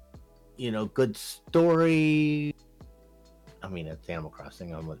good story. I mean, it's Animal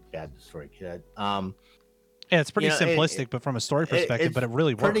Crossing. I'm a bad story kid. Yeah, it's pretty simplistic, but from a story perspective, but it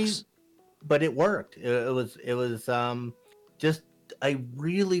really works. But it worked. It was just a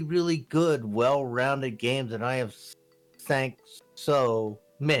really, really good, well-rounded game that I have sank so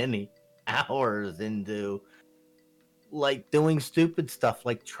many hours into, like doing stupid stuff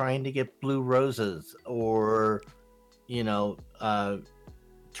like trying to get blue roses, or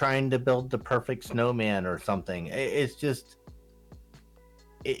trying to build the perfect snowman or something. It's just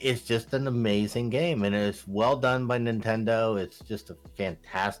an amazing game, and it's well done by Nintendo. It's just a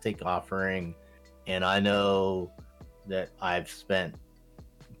fantastic offering, and I know that I've spent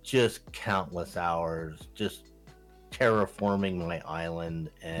just countless hours just terraforming my island,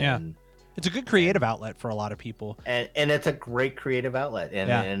 and it's a good creative outlet for a lot of people, and it's a great creative outlet,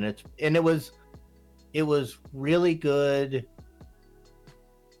 and it was really good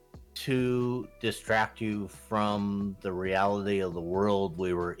to distract you from the reality of the world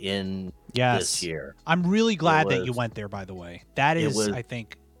we were in this year. I'm really glad that you went there, by the way. That is, I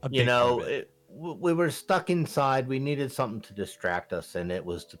think, a big part of it. We were stuck inside. We needed something to distract us, and it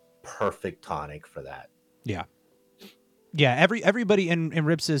was the perfect tonic for that. Yeah. Yeah, everybody in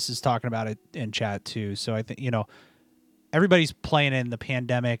Ripsis is talking about it in chat too. So I think, everybody's playing in the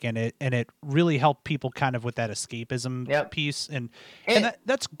pandemic, and it really helped people kind of with that escapism piece, and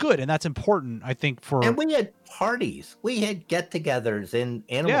that's good, and that's important, I think. And we had parties, we had get-togethers in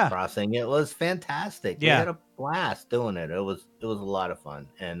Animal Crossing. It was fantastic. We had a blast doing it. It was a lot of fun,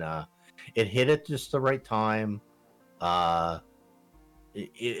 and it hit at just the right time.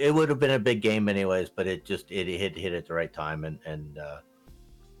 It would have been a big game anyways, but it hit at the right time, and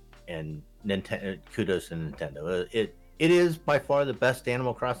Nintendo, kudos to Nintendo. It is by far the best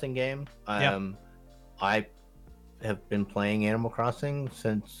Animal Crossing game. I have been playing Animal Crossing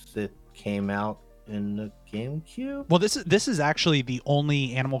since it came out in the GameCube. Well, this is actually the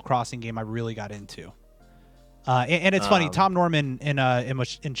only Animal Crossing game I really got into. And it's funny. Tom Norman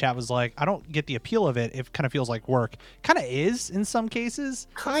in chat was like, "I don't get the appeal of it. It kind of feels like work. Kind of is in some cases.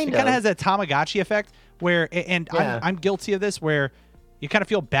 It kind of has that Tamagotchi effect where, I'm guilty of this, where you kind of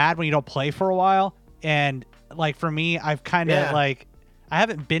feel bad when you don't play for a while. And like for me, I've kind of I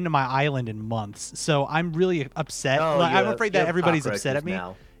haven't been to my island in months, so I'm really upset. I'm afraid that everybody's upset at me.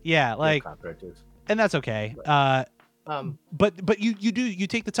 Now. Yeah, like, and that's okay. But you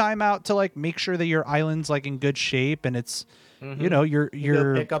take the time out to like make sure that your island's like in good shape, and it's you're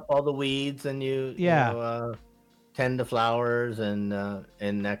pick up all the weeds, and you tend the flowers and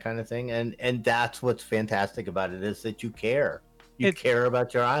that kind of thing, and that's what's fantastic about it, is that you care. You care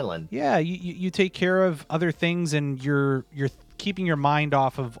about your island. Yeah, you take care of other things, and you're keeping your mind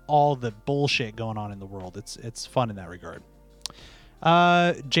off of all the bullshit going on in the world. It's fun in that regard.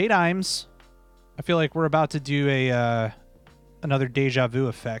 J-Dimes, I feel like we're about to do another deja vu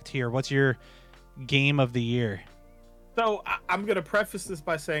effect here. What's your game of the year? So I'm going to preface this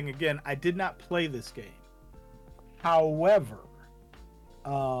by saying, again, I did not play this game. However,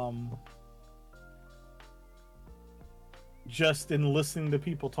 just in listening to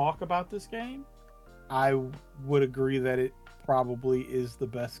people talk about this game, I would agree that it probably is the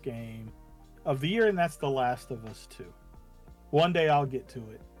best game of the year, and that's The Last of Us 2. One day I'll get to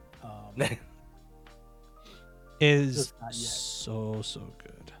it. Is so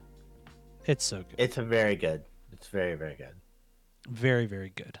good. It's so good. It's very good. It's very, very good. Very, very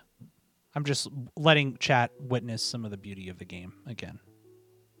good. I'm just letting chat witness some of the beauty of the game again.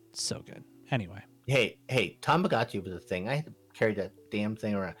 It's so good. Anyway. Hey, Tamagotchi was a thing. I had to carry that damn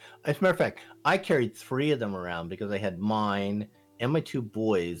thing around. As a matter of fact, I carried 3 of them around because I had mine and my 2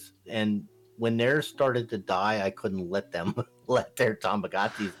 boys. And when theirs started to die, I couldn't let their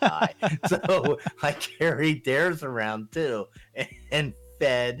Tamagotchis die. So I carried theirs around too, and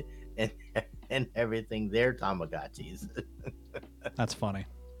fed and everything their Tamagotchis. That's funny.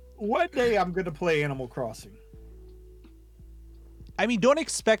 One day I'm going to play Animal Crossing. I mean, don't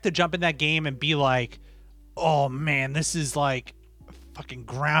expect to jump in that game and be like, oh man, this is like fucking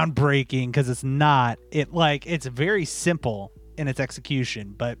groundbreaking, because it's not. It's very simple in its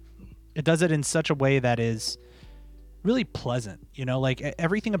execution, but it does it in such a way that is really pleasant. Like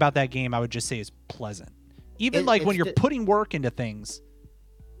everything about that game, I would just say is pleasant. Even like when you're putting work into things,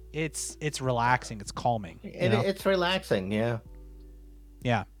 it's relaxing, it's calming. It's relaxing, yeah.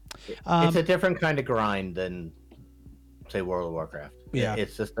 Yeah. It's a different kind of grind than, say, World of Warcraft. Yeah.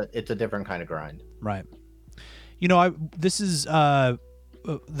 It's a different kind of grind. Right. This is the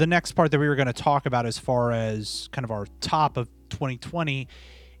next part that we were going to talk about as far as kind of our top of 2020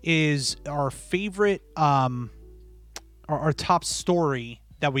 is our favorite, our top story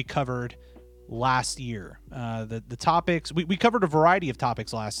that we covered last year. The topics, we covered a variety of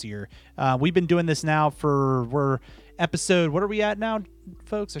topics last year. We've been doing this now we're episode, what are we at now,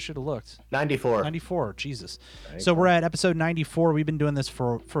 folks? I should have looked. 94. Jesus. So we're at episode 94. We've been doing this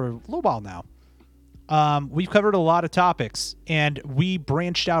for a little while now. We've covered a lot of topics, and we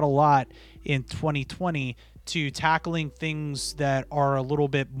branched out a lot in 2020 to tackling things that are a little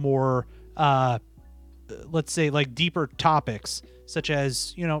bit more, let's say, like deeper topics, such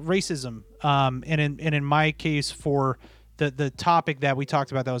as racism. And in my case, for the topic that we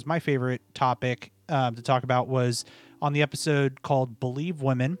talked about, that was my favorite topic to talk about, was on the episode called "Believe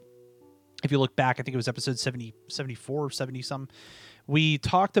Women." If you look back, I think it was episode 74 or 70 some. We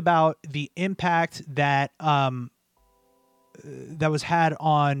talked about the impact that that was had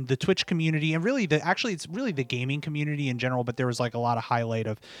on the Twitch community, and really it's really the gaming community in general, but there was like a lot of highlight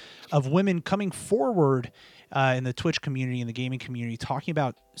of women coming forward in the Twitch community and the gaming community, talking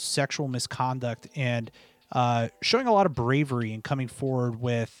about sexual misconduct and showing a lot of bravery and coming forward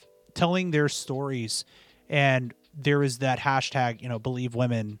with telling their stories. And there was that hashtag, Believe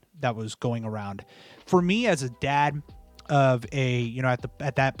Women, that was going around. For me as a dad of a,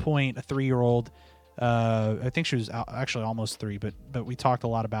 at that point, a 3-year-old, I think she was actually almost 3, but we talked a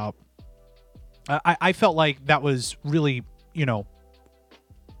lot about, I felt like that was really,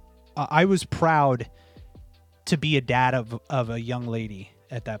 I was proud to be a dad of a young lady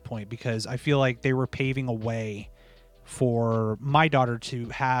at that point, because I feel like they were paving a way for my daughter to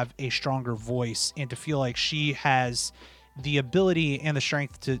have a stronger voice and to feel like she has the ability and the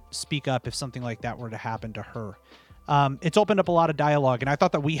strength to speak up if something like that were to happen to her. It's opened up a lot of dialogue, and I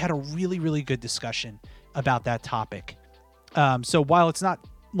thought that we had a really, really good discussion about that topic. So while it's not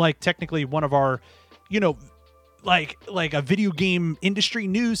like technically one of our, like a video game industry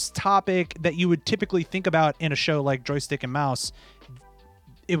news topic that you would typically think about in a show like Joystick and Mouse,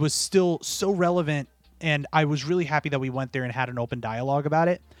 it was still so relevant, and I was really happy that we went there and had an open dialogue about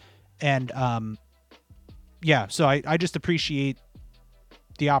it. And so I just appreciate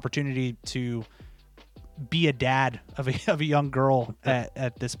the opportunity to be a dad of a young girl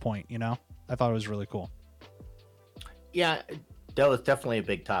at this point. I thought it was really cool. Yeah, that was definitely a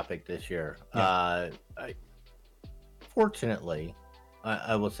big topic this year. Yeah. Fortunately,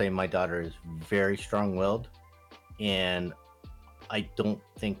 I will say my daughter is very strong-willed, and I don't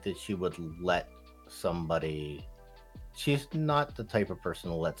think that she would let somebody. She's not the type of person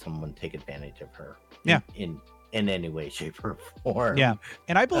to let someone take advantage of her. Yeah. In any way, shape, or form. Yeah,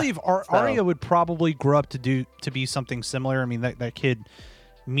 and I believe Arya would probably grow up to be something similar. I mean, that kid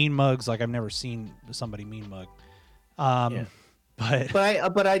mean mugs like I've never seen somebody mean mug. But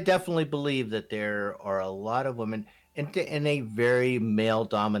I definitely believe that there are a lot of women in a very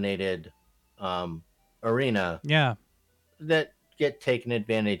male-dominated arena. Yeah, that get taken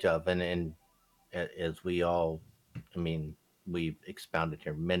advantage of, and as we all, we've expounded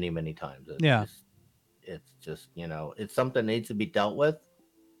here many times. It's just it's something that needs to be dealt with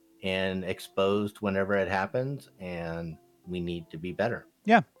and exposed whenever it happens, and we need to be better.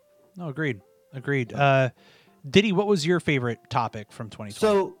 Yeah, no, agreed. Diddy, what was your favorite topic from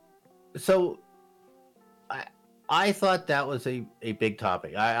 2020? So I thought that was a big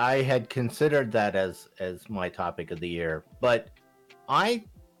topic. I had considered that as my topic of the year, but I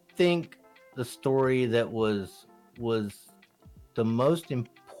think the story that was the most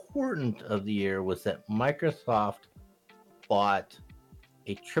important of the year was that Microsoft bought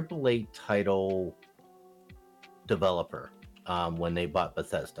a AAA title developer when they bought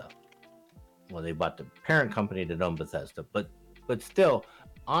Bethesda. Well, they bought the parent company that owned Bethesda, but still,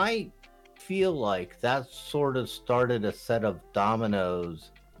 I feel like that sort of started a set of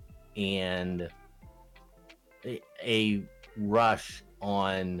dominoes and a rush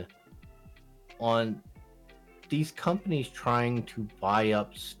on these companies trying to buy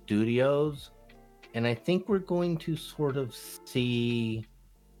up studios, and I think we're going to sort of see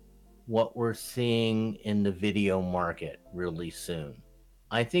what we're seeing in the video market really soon.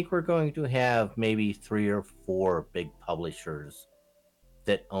 I think we're going to have maybe 3 or 4 big publishers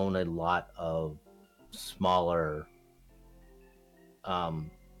that own a lot of smaller um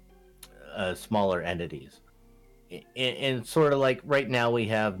smaller entities. And sort of like right now we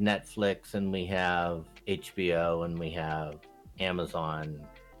have Netflix and we have HBO and we have Amazon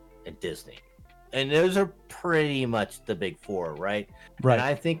and Disney. And those are pretty much the big 4, right? Right. And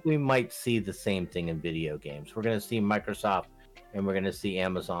I think we might see the same thing in video games. We're going to see Microsoft, and we're going to see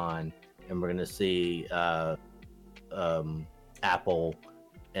Amazon, and we're going to see Apple,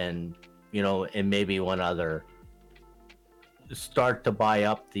 and and maybe one other start to buy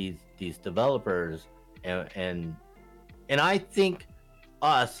up these developers, and I think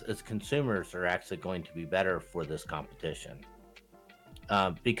us as consumers are actually going to be better for this competition.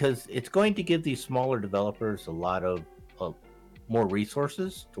 Because it's going to give these smaller developers a lot of more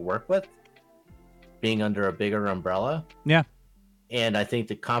resources to work with, being under a bigger umbrella. Yeah. And I think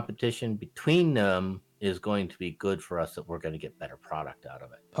the competition between them is going to be good for us, that we're going to get better product out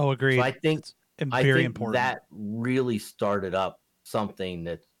of it. Oh, agreed. So I think very important. that really started up something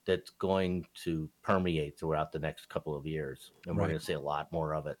that's going to permeate throughout the next couple of years. And we're Right. going to see a lot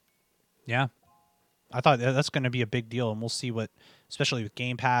more of it. Yeah. I thought that's going to be a big deal, and we'll see what, especially with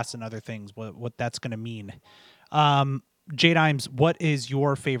Game Pass and other things, what that's going to mean. Jade Imes, what is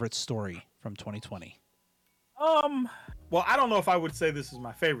your favorite story from 2020? Well, I don't know if I would say this is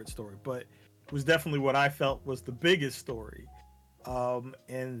my favorite story, but it was definitely what I felt was the biggest story.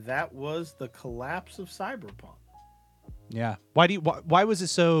 And that was the collapse of Cyberpunk. Yeah. Why was it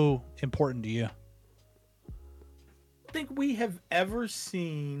so important to you? I think we have ever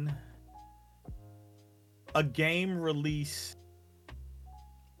seen a game release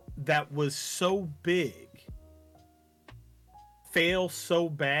that was so big fail so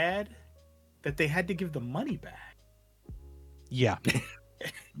bad that they had to give the money back. Yeah.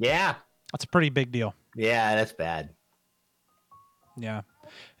 Yeah. That's a pretty big deal. Yeah, that's bad. Yeah.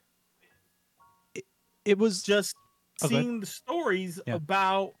 It was Just Okay. seeing the stories Yeah.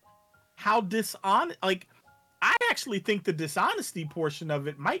 about how dishonest, like, I actually think the dishonesty portion of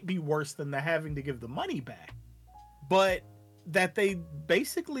it might be worse than the having to give the money back. But that they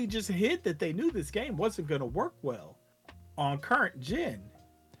basically just hid that they knew this game wasn't going to work well on current gen.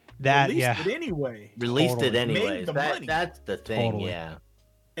 that. Released Yeah. it anyway. Released Totally. it anyways. the money. That's the thing. Totally. Yeah.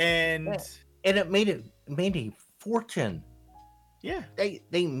 And And it made a fortune. yeah,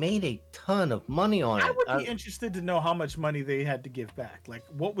 They made a ton of money on I it. would be interested to know how much money they had to give back. Like,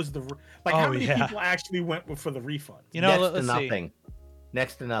 what was the like? Oh, How many yeah. people actually went for the refund? You know, next let's to see. nothing.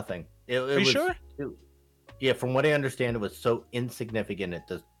 Next to nothing. It Are you was, sure? Yeah, from what I understand, it was so insignificant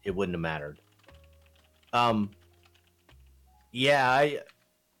it wouldn't have mattered. Yeah,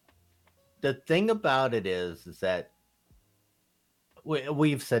 the thing about it is that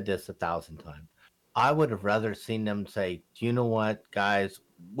we've said this 1,000 times. I would have rather seen them say, "Do you know what, guys?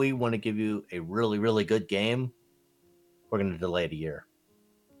 We want to give you a really, really good game. We're going to delay it a year.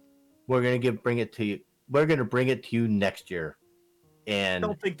 We're going to bring it to you. We're going to bring it to you next year." I And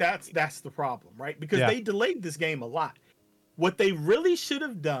don't think that's the problem, right? Because Yeah. they delayed this game a lot. What they really should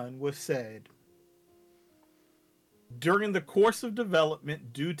have done was said, during the course of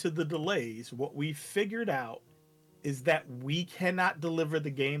development, due to the delays, what we figured out is that we cannot deliver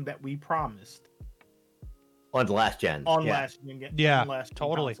the game that we promised on the last gen, on yeah. last gen. Yeah. on last gen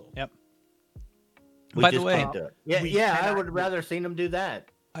Totally. console. Yep. We By the just way- can't do it. Yeah, we yeah, I cannot would do it. rather seen them do that.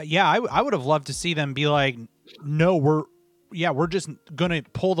 Yeah, I would have loved to see them be like, no, we're just gonna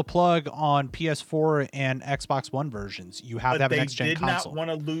pull the plug on PS4 and Xbox One versions. You have to But have a they next gen did console. not want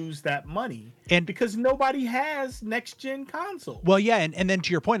to lose that money And because nobody has next gen console. well, yeah, and then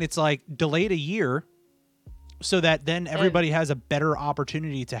to your point, it's like delayed a year so that then everybody has a better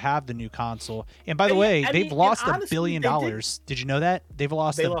opportunity to have the new console. And by the And- way, I they've mean, and lost $1 honestly, billion. they did- Did you know that? They've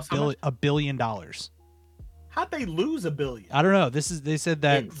lost They lost how much? $1 billion. How'd they lose $1 billion? I don't know. They said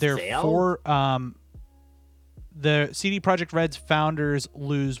that In they're sales? the CD Projekt Red's founders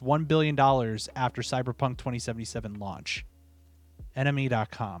lose $1 billion after Cyberpunk 2077 launch.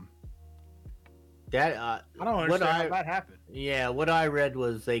 NME.com. That I don't what understand I- how that happened. yeah, what I read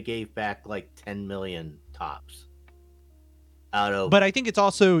was they gave back like 10 million tops out of. But I think it's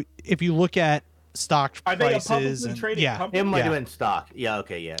also, if you look at stock Are they a prices publicly and traded yeah, company? it might have yeah. been stock. Yeah,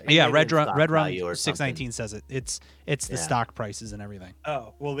 okay, yeah. It Yeah, might have been stock Red value Run or 619 says it. It's the Yeah. stock prices and everything.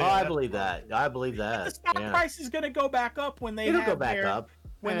 Oh, well, something. yeah, Oh, I that's believe fine. that. I believe The that. stock Yeah. price is going to go back up when they It'll have go back their, up.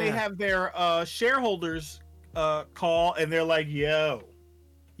 when they Yeah. have their shareholders call and they're like, "Yo,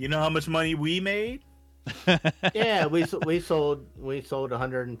 you know how much money we made? Yeah, we sold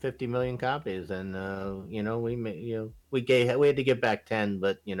 150 million copies, and we made we had to give back 10,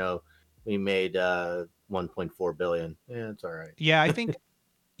 but we made 1.4 billion. Yeah, it's all right. Yeah, I think.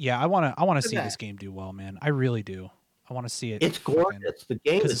 Yeah, I want to Look see at this that. game do well, man. I really do. I want to see it It's fucking gorgeous. The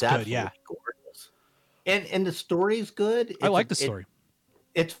game because is it's good. Yeah, absolutely gorgeous, and the story's good. I like the story.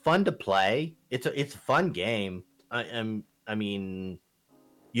 It's fun to play. It's a fun game. I mean,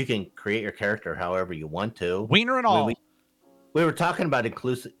 you can create your character however you want to. Wiener and I mean, all. we were talking about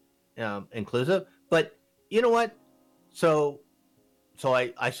inclusive, but you know what? So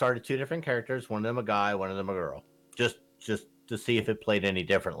I started two different characters, one of them a guy, one of them a girl, just to see if it played any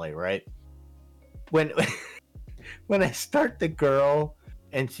differently, right? When when I start the girl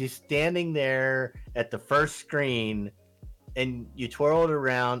and she's standing there at the first screen, and you twirl it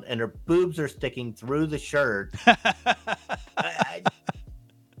around and her boobs are sticking through the shirt. I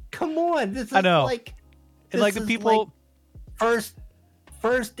come on, this I is know. like And like the people, first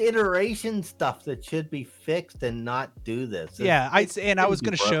iteration stuff that should be fixed and not do this. yeah. I was shouldn't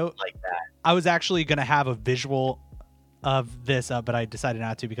gonna be show. broken like that. I was actually gonna have a visual of this up, but I decided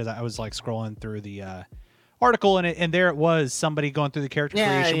not to because I was like scrolling through the article and there it was somebody going through the character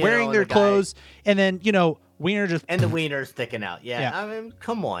Yeah, creation, wearing their the guy. clothes, and then Wiener just And the wiener sticking out. Yeah, Yeah. I mean,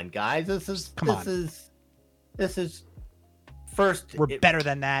 come on, guys. Come on. This is first. we're better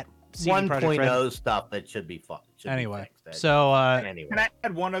than that. CD Projekt Red. 1.0 stuff that should be fun. Anyway, fixed. so Anyway, Can I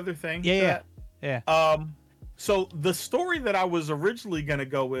add one other thing? yeah. to that? So the story that I was originally gonna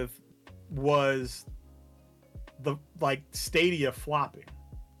go with was the Stadia flopping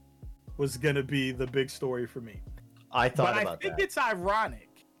was gonna be the big story for me. I thought But about I think that. it's ironic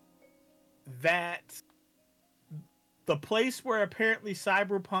that the place where apparently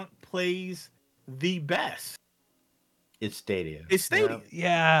Cyberpunk plays the best It's Stadia. is Stadia.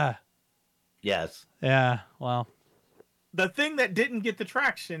 Yeah. Yes. Yeah. Well, The thing that didn't get the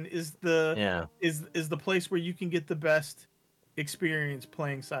traction is the Yeah. is the place where you can get the best experience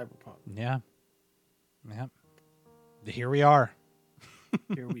playing Cyberpunk. yeah. Yeah. Here we are.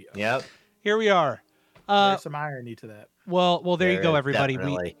 Here we are. Yep. Here we are. There's some irony to that. Well, there you There go, is, everybody.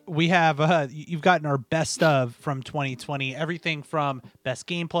 definitely. We have you've gotten our best of from 2020. Everything from best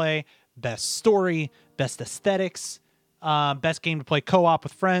gameplay, best story, best aesthetics, best game to play co-op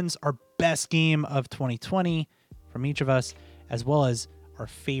with friends, our best game of 2020 from each of us, as well as our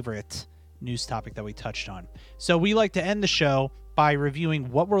favorite news topic that we touched on. So we like to end the show by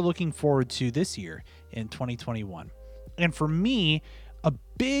reviewing what we're looking forward to this year in 2021. And for me, a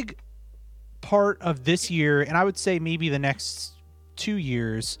big part of this year, and I would say maybe the next 2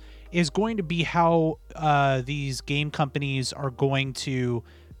 years, is going to be how these game companies are going to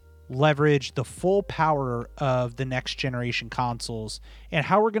leverage the full power of the next generation consoles and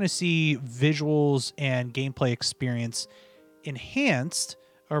how we're going to see visuals and gameplay experience enhanced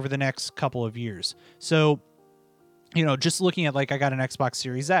over the next couple of years. So, just looking at I got an Xbox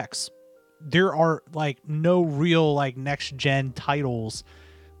Series X, there are no real next gen titles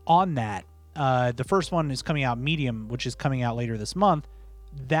on that. The first one is coming out, Medium, which is coming out later this month.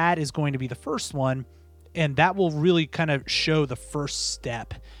 That is going to be the first one, and that will really kind of show the first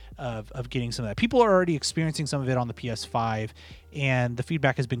step of getting some of that. People are already experiencing some of it on the PS5, and the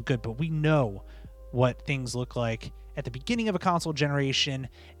feedback has been good, but we know what things look like at the beginning of a console generation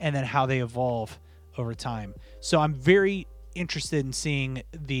and then how they evolve over time. So I'm very interested in seeing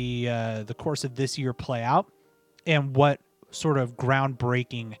the course of this year play out and what sort of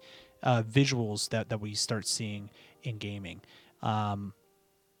groundbreaking visuals that we start seeing in gaming.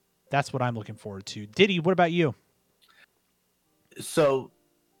 That's what I'm looking forward to. Diddy, what about you? So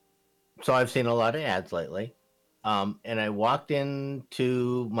I've seen a lot of ads lately. And I walked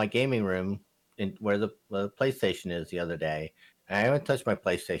into my gaming room where the PlayStation is the other day. And I haven't touched my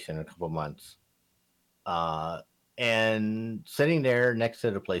PlayStation in a couple months. And sitting there next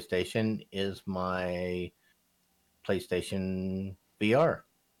to the PlayStation is my PlayStation VR.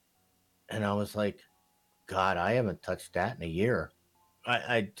 And I was like, God, I haven't touched that in a year.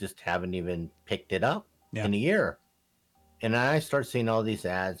 I just haven't even picked it up in a year. And I start seeing all these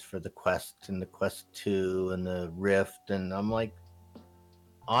ads for the Quest and the Quest 2 and the Rift. And I'm like,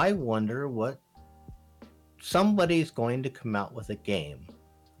 I wonder what somebody's going to come out with a game,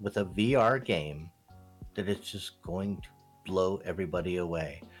 with a VR game, that it's just going to blow everybody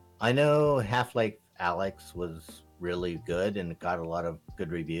away. I know Half-Life Alyx was really good and it got a lot of good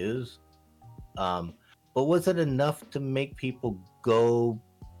reviews. But was it enough to make people go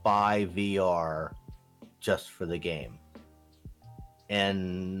buy VR just for the game?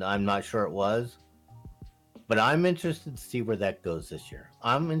 And I'm not sure it was. But I'm interested to see where that goes this year.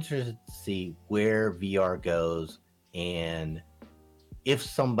 I'm interested to see where VR goes, and if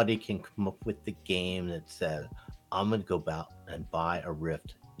somebody can come up with the game that says, I'm going to go out and buy a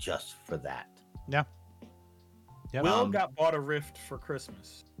Rift just for that. Yeah. Yep. Will got bought a Rift for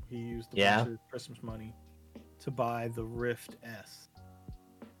Christmas. He used a Yeah. bunch of Christmas money to buy the Rift S.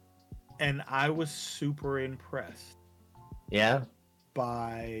 And I was super impressed Yeah.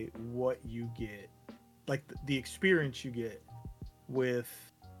 by what you get, like the experience you get with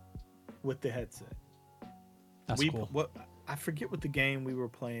the headset. That's cool. What I forget what the game we were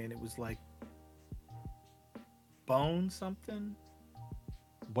playing. It was like Bone something.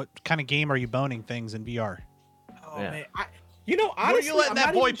 What kind of game are you boning things in VR? Oh Yeah. man, honestly, Where are you letting I'm that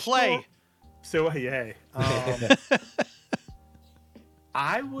not boy even play? sure. So hey,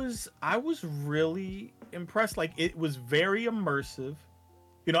 I was really impressed. Like, it was very immersive.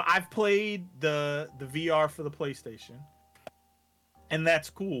 You know, I've played the VR for the PlayStation, and that's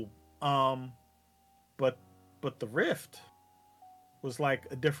cool. But the Rift was like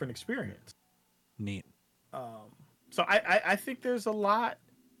a different experience. Neat. So I think there's a lot.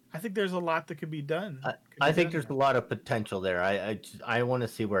 I think there's a lot that could be done. I think there's a lot of potential there. I want to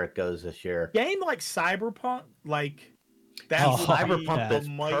see where it goes this year. Game like Cyberpunk, like that. Oh, would be Cyberpunk is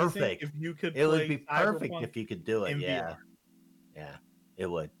amazing perfect. If you could, It would play be perfect Cyberpunk if you could do it. in Yeah. VR. Yeah, it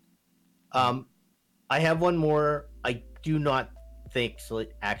would. I have one more. I do not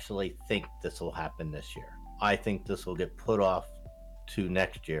actually think this will happen this year. I think this will get put off to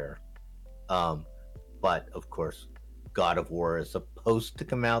next year. But of course, God of War is supposed to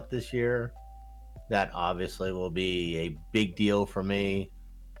come out this year. That obviously will be a big deal for me.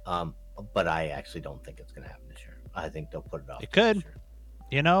 But I actually don't think it's going to happen this year. I think they'll put it off. It could. this year.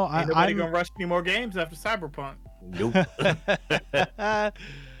 You know, Ain't nobody I'm. gonna rush any more games after Cyberpunk. Nope.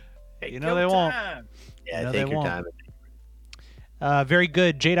 Take You know your they won't. time. Yeah, No, take they your won't. time. Very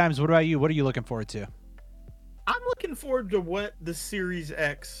good. J-Dimes, what about you? What are you looking forward to? I'm looking forward to what the Series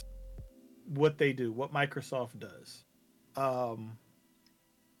X, what they do, what Microsoft does.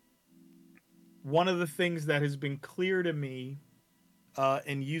 One of the things that has been clear to me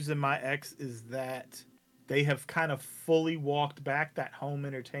in using my X is that they have kind of fully walked back that home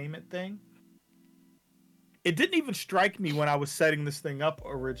entertainment thing. It didn't even strike me when I was setting this thing up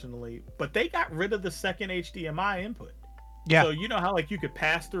originally, but they got rid of the second HDMI input. Yeah. So you know how like you could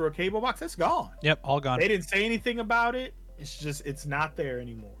pass through a cable box? That's gone. Yep. All gone. They didn't say anything about it. It's just it's not there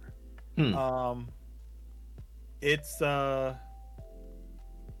anymore. It's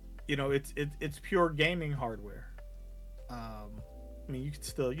you know, it's pure gaming hardware. I mean, you can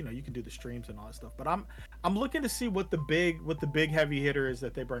still, you know, you can do the streams and all that stuff, but I'm looking to see what the big heavy hitter is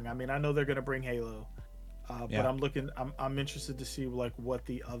that they bring. I mean, I know they're going to bring Halo, Yeah. but I'm interested to see like what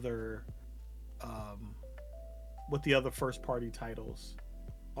the other first party titles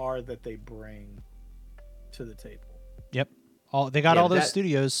are that they bring to the table. Yep. They got Yeah, all those that-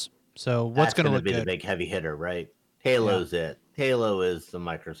 studios. So what's going to look be the good? big heavy hitter, right? Halo's it. Halo is the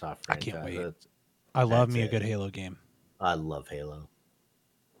Microsoft I franchise. can't wait. That's- I love that's me a it. good Halo game. I love Halo.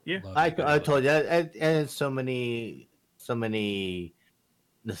 Yeah. Love me a good I Halo. told you, and it's so many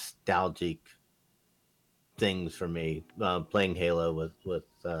nostalgic things for me. Playing Halo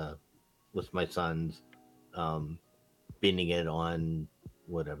with my sons, beating it on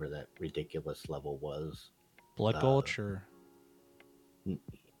whatever that ridiculous level was. Blood Gulch or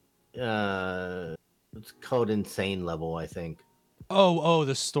It's called Insane Level, I think. oh,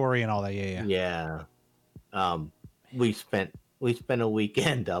 the story and all that. Yeah. Yeah. We spent a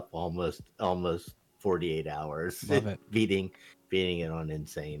weekend up almost 48 hours Love it. beating it on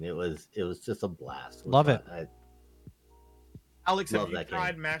Insane. It was just a blast. Love it. Alex, have Love you that game.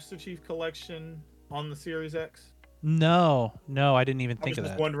 tried Master Chief Collection on the Series X? No, I didn't even I think was of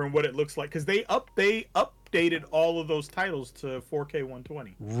just that. wondering what it looks like because they updated all of those titles to 4K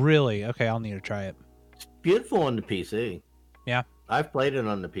 120. Really? Okay, I'll need to try it. It's beautiful on the PC. Yeah. I've played it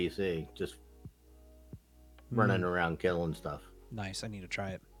on the PC, just running Mm, around killing stuff. nice. I need to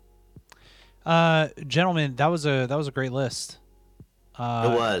try it. Gentlemen, that was a great list. It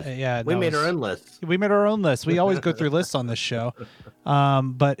was. Yeah. We that made was- our own list. We made our own list. We always go through lists on this show.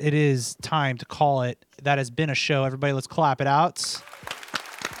 But it is time to call it. That has been a show. Everybody, let's clap it out.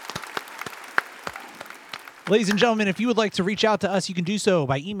 Ladies and gentlemen, if you would like to reach out to us, you can do so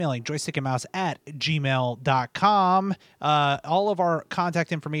by emailing joystickandmouse@gmail.com. All of our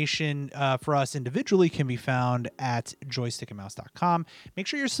contact information for us individually can be found at joystickandmouse.com. Make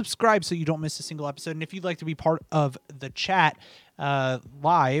sure you're subscribed so you don't miss a single episode. And if you'd like to be part of the chat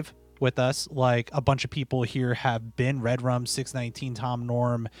live, with us, like a bunch of people here have been. Red Rum, 619, Tom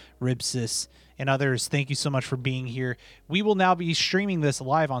Norm, Ribsis, and others. Thank you so much for being here. We will now be streaming this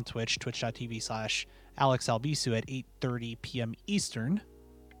live on Twitch, twitch.tv/AlexAlbisu at 8:30 p.m. Eastern.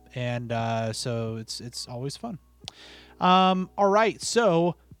 And so it's always fun. All right,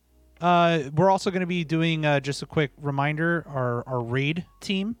 so we're also going to be doing just a quick reminder, our raid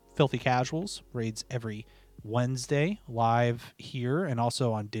team, Filthy Casuals, raids every Wednesday live here and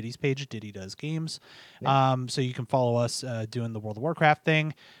also on Diddy's page, Diddy Does Games. So you can follow us doing the World of Warcraft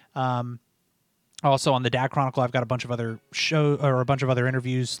thing. Also on the Dad Chronicle, I've got a bunch of other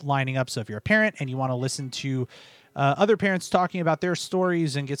interviews lining up. So if you're a parent and you want to listen to other parents talking about their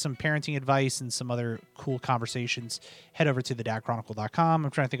stories and get some parenting advice and some other cool conversations, head over to thedadchronicle.com.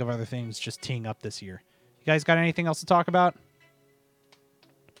 I'm trying to think of other things just teeing up this year. You guys got anything else to talk about?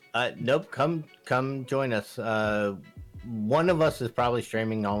 Nope. Come join us. One of us is probably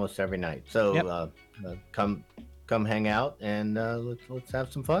streaming almost every night. So come hang out and let's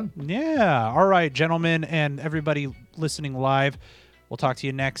have some fun. Yeah. All right, gentlemen, and everybody listening live. We'll talk to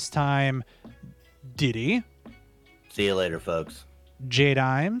you next time. Diddy. See you later, folks.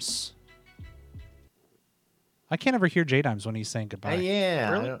 J-Dimes. I can't ever hear J-Dimes when he's saying goodbye.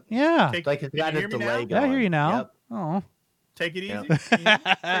 Yeah. Really? Yeah. It's like it's got a delay Yeah, I hear you now. Yep. Oh. Take it easy. Yep. Take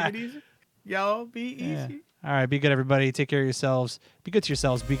it easy. Y'all be easy. Yeah. All right. Be good, everybody. Take care of yourselves. Be good to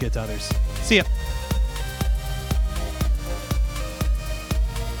yourselves. Be good to others. See ya.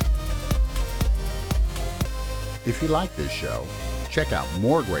 If you like this show, check out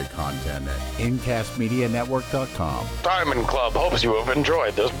more great content at incastmedianetwork.com. Diamond Club hopes you have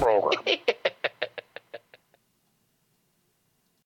enjoyed this program.